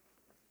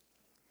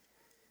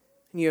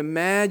 Can you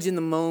imagine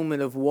the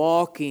moment of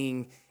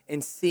walking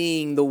and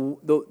seeing the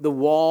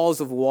walls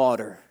of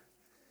water?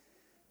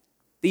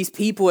 These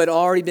people had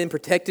already been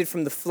protected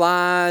from the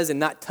flies and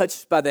not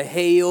touched by the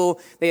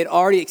hail. They had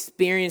already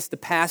experienced the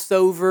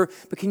Passover.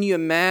 But can you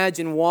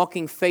imagine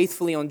walking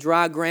faithfully on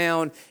dry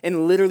ground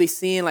and literally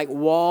seeing like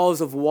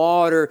walls of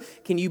water?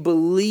 Can you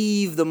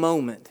believe the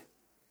moment?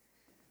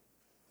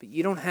 But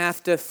you don't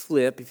have to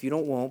flip if you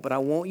don't want, but I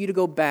want you to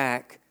go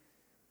back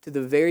to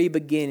the very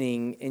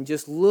beginning and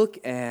just look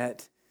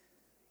at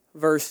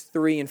verse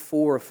 3 and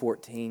 4 of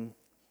 14.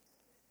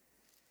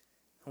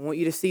 I want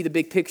you to see the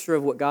big picture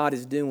of what God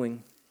is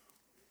doing.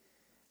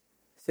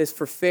 It says,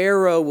 for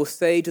Pharaoh will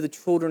say to the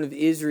children of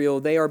Israel,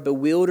 they are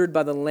bewildered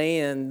by the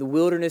land. The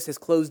wilderness has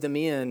closed them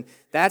in.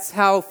 That's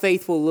how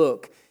faith will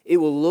look. It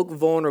will look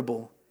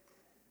vulnerable.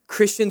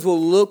 Christians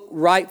will look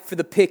ripe for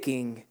the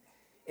picking.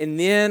 And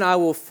then I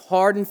will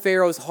harden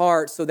Pharaoh's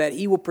heart so that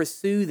he will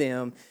pursue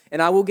them.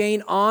 And I will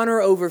gain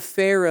honor over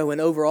Pharaoh and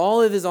over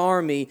all of his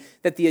army,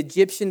 that the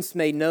Egyptians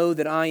may know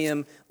that I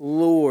am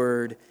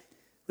Lord.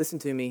 Listen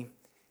to me.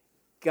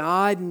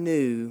 God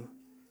knew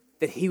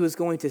that he was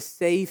going to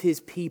save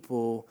his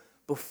people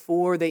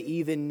before they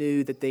even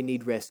knew that they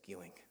need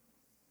rescuing.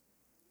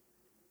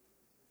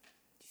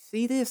 You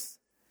see this?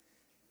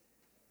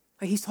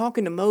 Like he's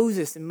talking to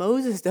Moses, and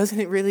Moses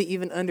doesn't really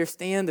even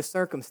understand the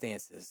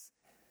circumstances.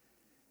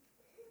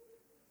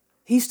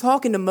 He's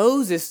talking to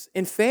Moses,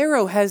 and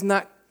Pharaoh has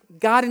not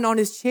gotten on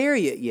his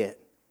chariot yet.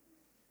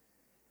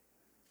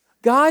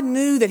 God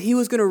knew that he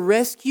was going to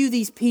rescue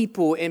these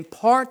people and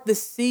part the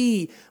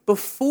sea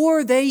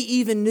before they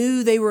even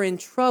knew they were in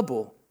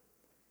trouble.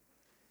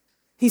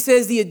 He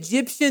says, the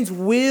Egyptians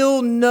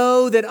will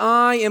know that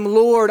I am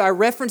Lord. I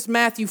referenced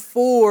Matthew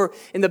 4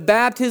 in the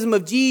baptism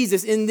of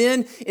Jesus, and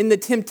then in the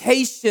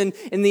temptation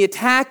and the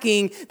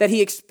attacking that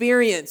he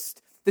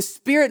experienced. The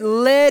Spirit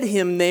led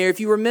him there, if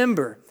you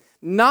remember,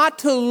 not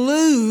to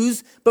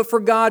lose, but for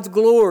God's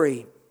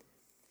glory.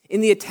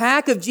 In the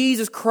attack of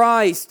Jesus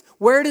Christ,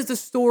 where does the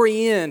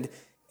story end?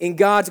 In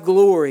God's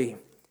glory.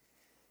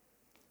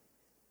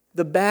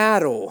 The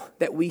battle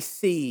that we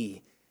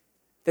see,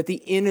 that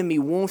the enemy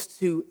wants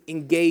to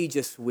engage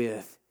us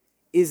with,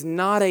 is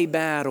not a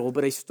battle,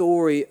 but a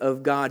story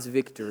of God's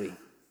victory.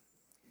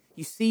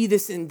 You see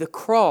this in the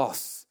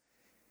cross.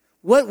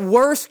 What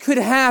worse could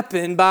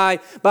happen by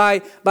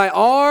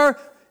our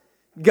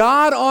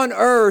God on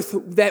earth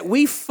that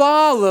we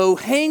follow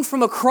hang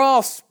from a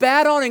cross,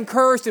 spat on and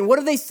cursed? And what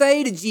do they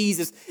say to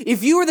Jesus?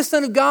 If you were the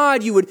Son of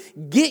God, you would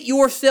get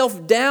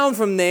yourself down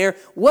from there.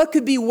 What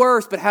could be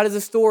worse? But how does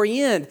the story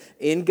end?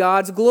 In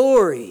God's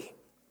glory.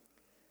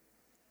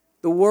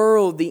 The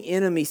world, the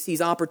enemy, sees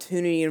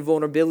opportunity and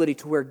vulnerability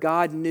to where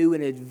God knew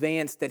in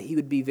advance that he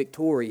would be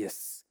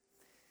victorious.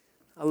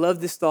 I love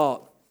this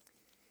thought.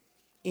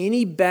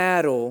 Any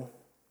battle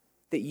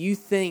that you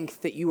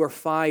think that you are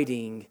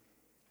fighting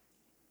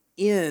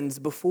ends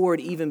before it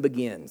even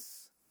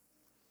begins.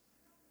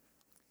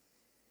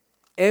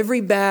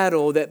 Every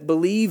battle that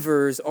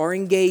believers are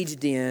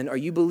engaged in, or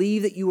you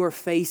believe that you are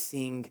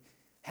facing,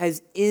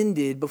 has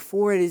ended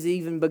before it has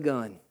even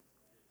begun.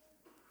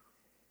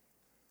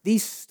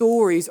 These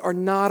stories are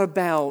not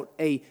about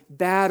a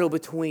battle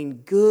between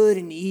good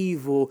and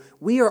evil.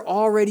 We are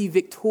already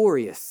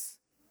victorious.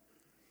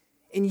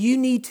 And you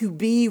need to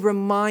be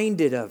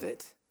reminded of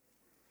it.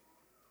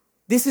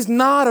 This is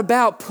not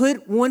about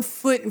put one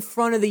foot in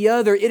front of the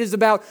other. It is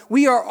about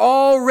we are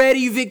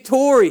already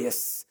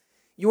victorious.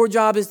 Your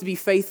job is to be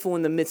faithful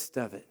in the midst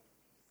of it.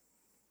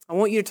 I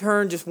want you to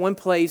turn just one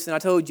place, and I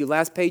told you,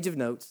 last page of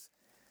notes.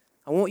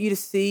 I want you to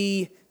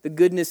see the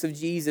goodness of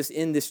Jesus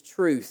in this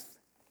truth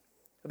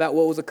about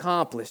what was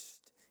accomplished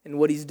and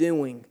what he's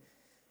doing.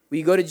 Will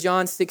you go to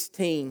John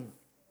 16?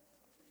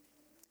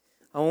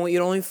 I want you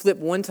to only flip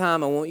one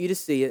time. I want you to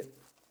see it.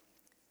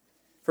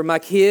 For my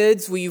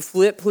kids, will you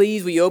flip,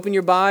 please? Will you open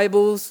your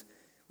Bibles?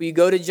 Will you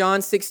go to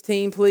John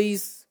 16,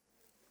 please?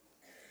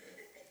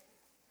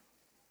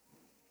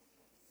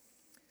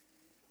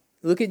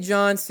 Look at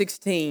John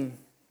 16.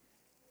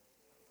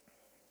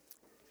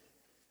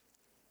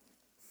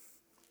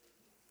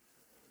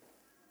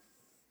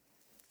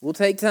 We'll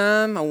take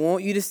time. I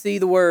want you to see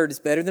the word. It's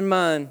better than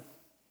mine.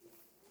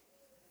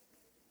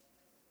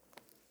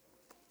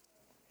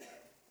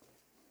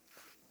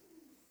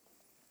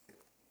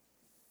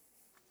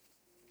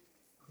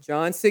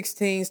 John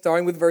 16,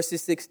 starting with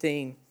verses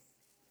 16.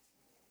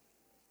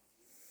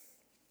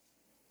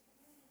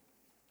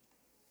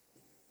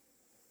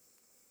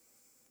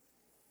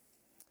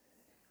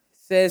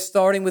 Says,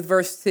 starting with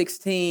verse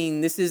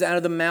 16, this is out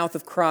of the mouth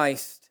of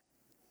Christ.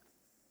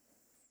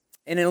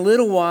 And in a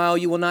little while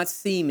you will not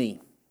see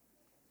me.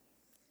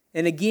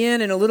 And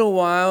again in a little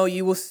while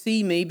you will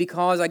see me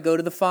because I go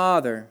to the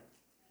Father.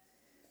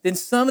 Then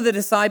some of the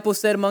disciples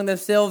said among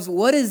themselves,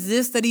 what is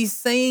this that he's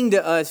saying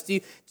to us?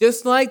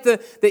 Just like the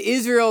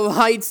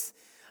Israelites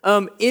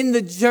in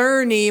the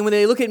journey, and when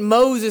they look at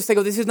Moses, they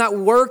go, this is not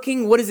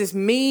working. What does this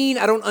mean?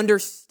 I don't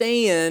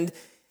understand.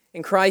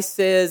 And Christ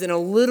says, in a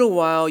little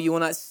while you will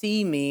not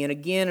see me, and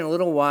again in a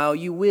little while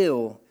you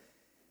will.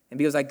 And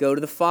because I go to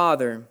the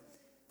Father.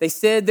 They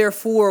said,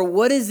 therefore,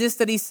 what is this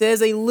that he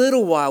says a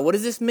little while? What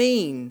does this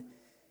mean?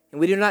 And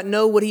we do not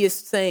know what he is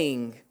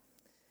saying.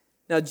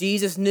 Now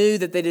Jesus knew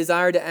that they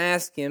desired to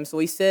ask him, so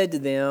he said to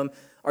them,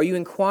 are you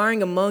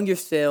inquiring among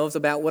yourselves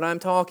about what I'm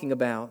talking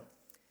about?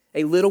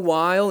 A little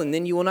while, and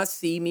then you will not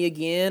see me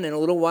again, and a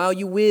little while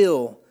you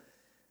will.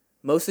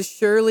 Most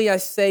assuredly I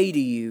say to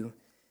you,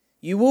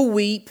 you will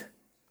weep,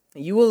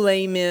 and you will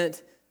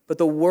lament, but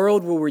the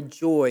world will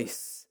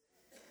rejoice.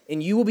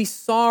 And you will be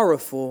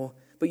sorrowful,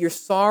 but your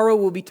sorrow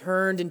will be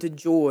turned into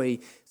joy.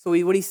 So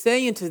what he's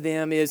saying to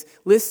them is,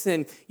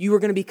 listen, you are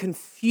going to be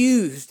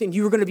confused, and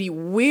you are going to be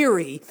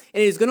weary,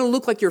 and it is going to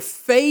look like your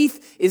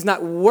faith is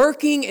not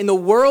working, and the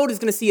world is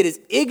going to see it as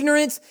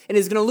ignorance, and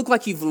it's going to look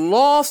like you've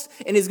lost,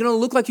 and it's going to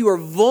look like you are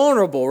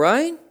vulnerable,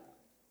 right?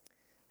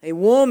 A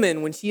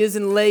woman, when she is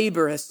in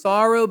labor, has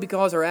sorrow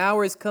because her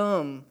hour has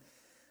come.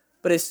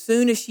 But as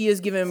soon as she has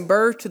given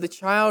birth to the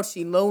child,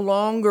 she no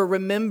longer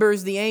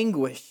remembers the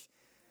anguish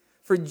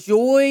for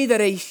joy that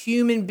a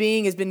human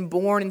being has been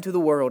born into the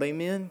world.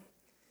 Amen.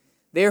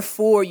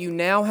 Therefore, you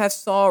now have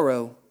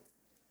sorrow,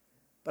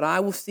 but I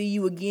will see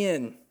you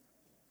again,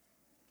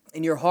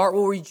 and your heart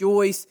will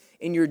rejoice,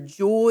 and your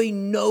joy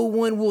no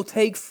one will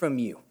take from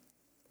you.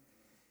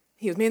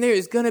 He goes, man, there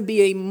is going to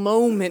be a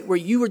moment where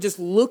you are just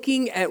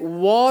looking at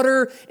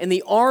water and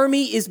the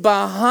army is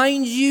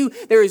behind you.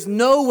 There is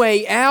no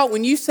way out.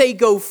 When you say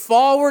go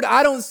forward,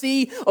 I don't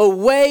see a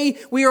way.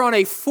 We are on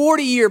a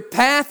 40-year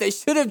path that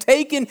should have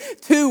taken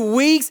 2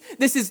 weeks.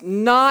 This is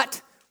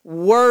not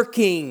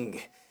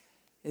working.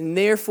 And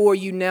therefore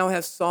you now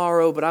have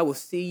sorrow, but I will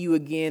see you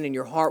again and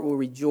your heart will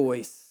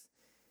rejoice.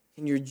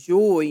 And your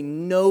joy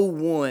no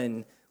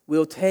one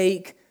will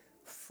take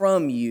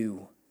from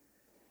you.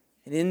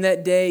 And in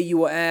that day you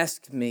will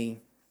ask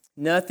me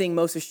nothing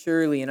most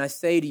assuredly. And I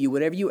say to you,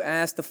 whatever you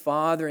ask the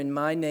Father in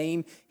my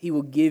name, he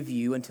will give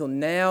you. Until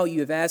now you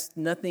have asked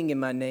nothing in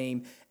my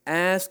name.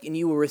 Ask and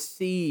you will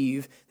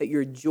receive, that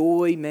your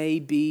joy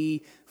may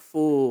be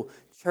full.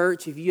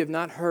 Church, if you have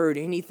not heard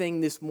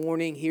anything this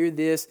morning, hear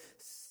this.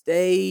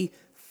 Stay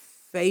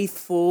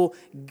faithful.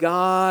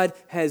 God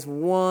has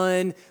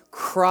won.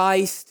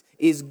 Christ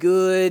is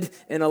good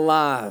and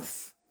alive.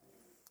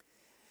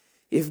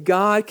 If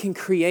God can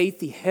create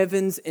the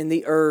heavens and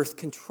the earth,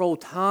 control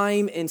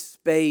time and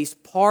space,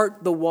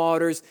 part the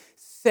waters,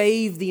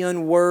 save the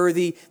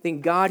unworthy,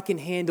 then God can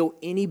handle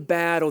any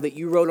battle that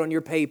you wrote on your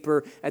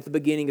paper at the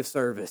beginning of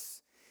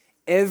service.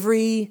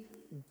 Every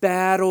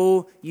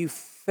battle you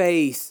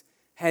face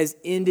has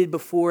ended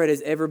before it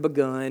has ever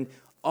begun.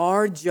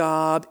 Our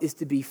job is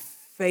to be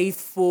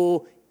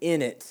faithful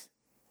in it.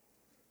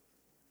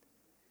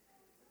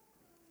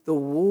 The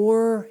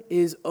war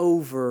is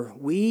over.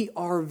 We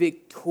are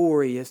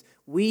victorious.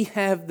 We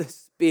have the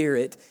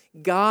Spirit.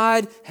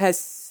 God has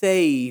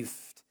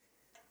saved.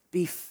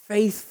 Be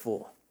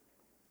faithful.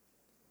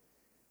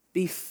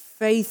 Be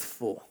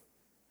faithful.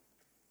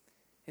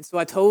 And so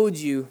I told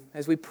you,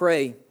 as we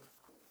pray,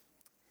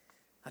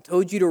 I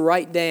told you to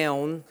write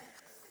down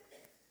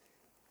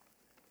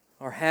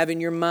or have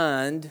in your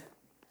mind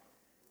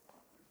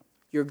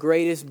your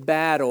greatest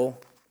battle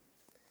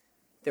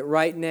that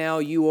right now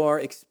you are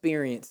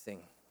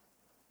experiencing.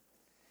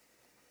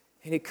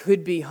 And it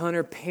could be,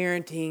 Hunter,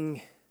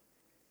 parenting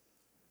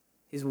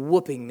is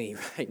whooping me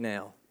right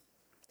now.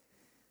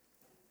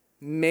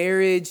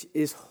 Marriage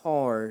is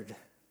hard.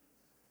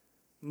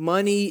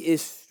 Money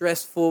is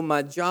stressful.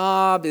 My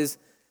job is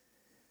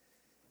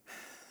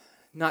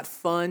not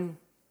fun.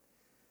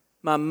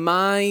 My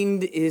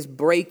mind is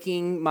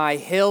breaking. My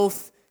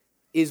health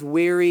is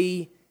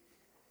weary.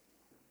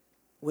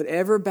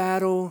 Whatever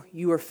battle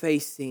you are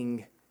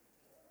facing,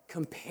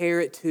 compare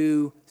it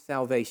to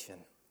salvation.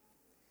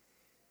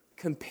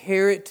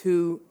 Compare it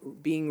to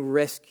being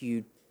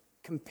rescued.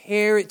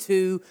 Compare it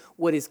to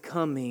what is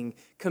coming.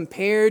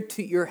 Compare it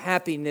to your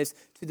happiness,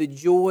 to the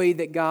joy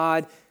that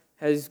God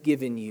has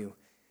given you.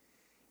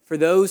 For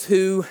those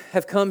who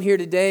have come here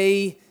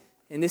today,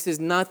 and this is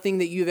nothing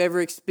that you've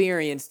ever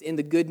experienced in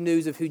the good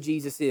news of who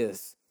Jesus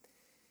is,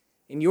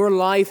 and your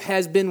life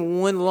has been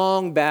one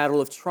long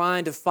battle of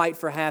trying to fight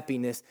for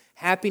happiness,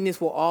 happiness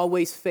will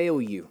always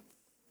fail you.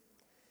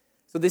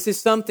 So this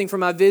is something for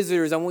my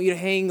visitors I want you to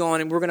hang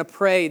on, and we're going to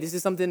pray. This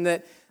is something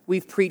that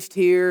we've preached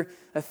here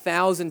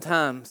 1,000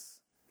 times.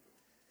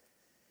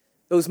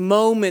 Those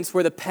moments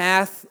where the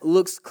path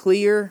looks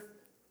clear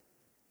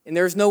and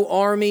there's no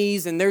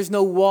armies and there's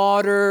no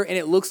water and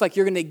it looks like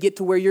you're going to get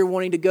to where you're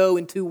wanting to go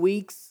in 2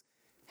 weeks.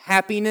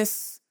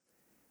 Happiness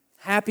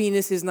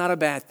is not a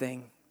bad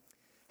thing.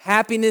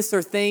 Happiness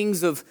are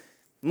things of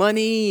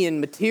money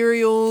and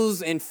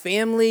materials and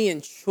family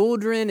and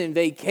children and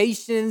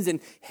vacations and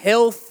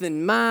health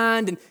and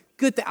mind and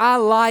good. I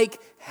like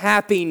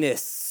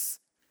happiness.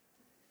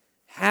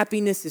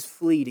 Happiness is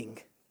fleeting.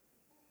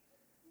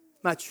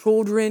 My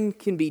children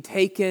can be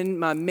taken.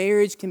 My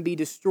marriage can be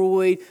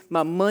destroyed.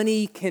 My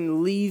money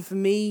can leave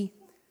me.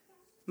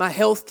 My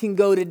health can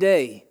go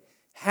today.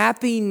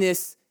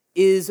 Happiness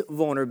is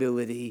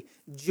vulnerability.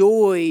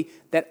 Joy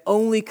that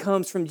only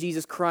comes from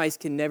Jesus Christ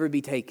can never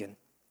be taken.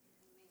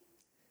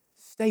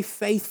 Stay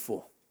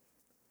faithful.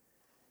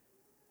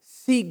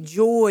 Seek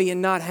joy and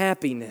not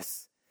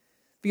happiness.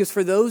 Because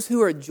for those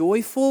who are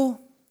joyful,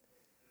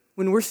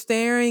 when we're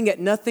staring at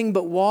nothing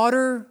but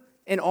water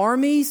and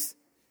armies,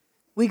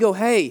 we go,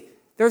 hey,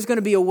 there's going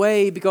to be a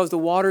way because the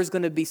water is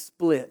going to be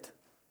split.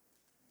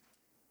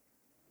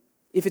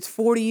 If it's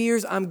 40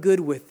 years, I'm good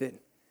with it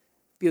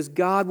because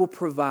God will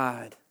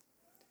provide.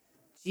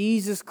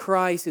 Jesus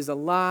Christ is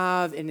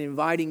alive and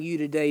inviting you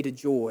today to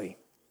joy.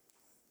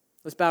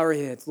 Let's bow our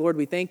heads. Lord,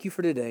 we thank you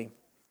for today.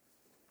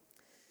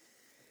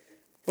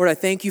 Lord, I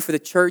thank you for the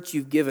church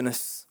you've given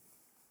us.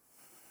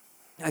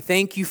 I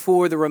thank you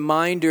for the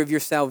reminder of your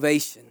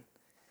salvation.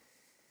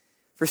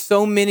 For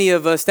so many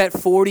of us, that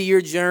 40-year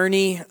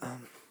journey,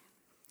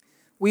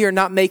 we are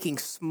not making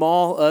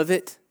small of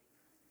it.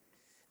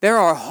 There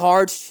are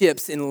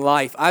hardships in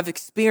life. I've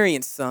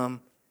experienced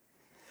some.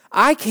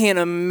 I can't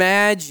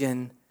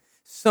imagine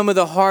some of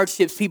the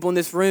hardships people in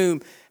this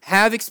room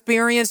have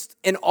experienced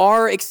and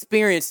are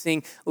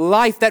experiencing.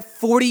 Life, that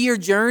 40-year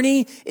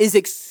journey is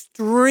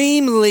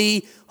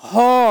extremely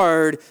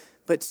hard,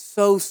 but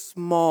so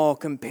small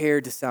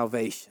compared to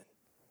salvation.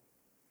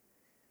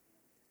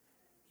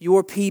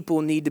 Your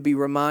people need to be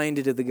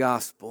reminded of the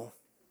gospel,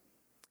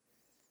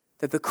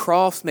 that the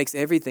cross makes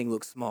everything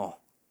look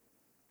small,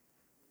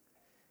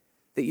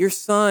 that your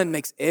Son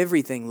makes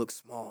everything look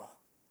small,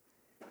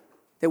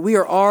 that we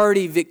are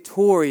already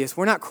victorious.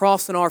 We're not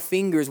crossing our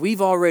fingers.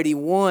 We've already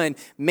won.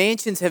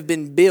 Mansions have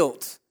been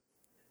built.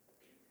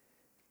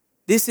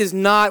 This is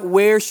not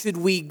where should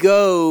we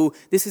go.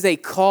 This is a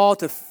call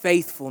to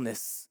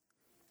faithfulness.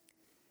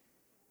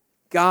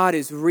 God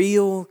is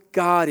real.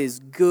 God is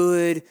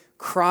good.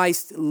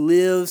 Christ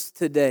lives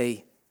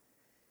today.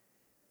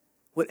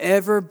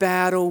 Whatever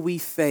battle we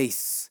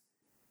face,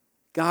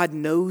 God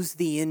knows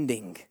the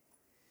ending.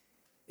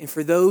 And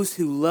for those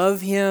who love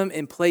him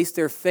and place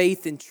their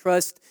faith and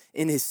trust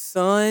in his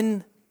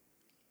Son,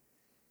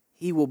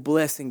 he will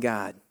bless and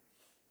guide.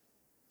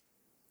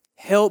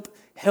 Help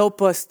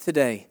us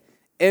today,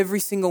 every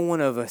single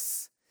one of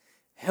us.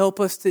 Help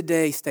us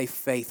today stay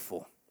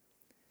faithful.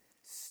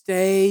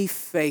 Stay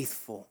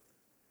faithful.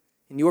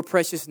 In your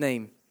precious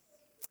name,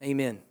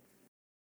 amen.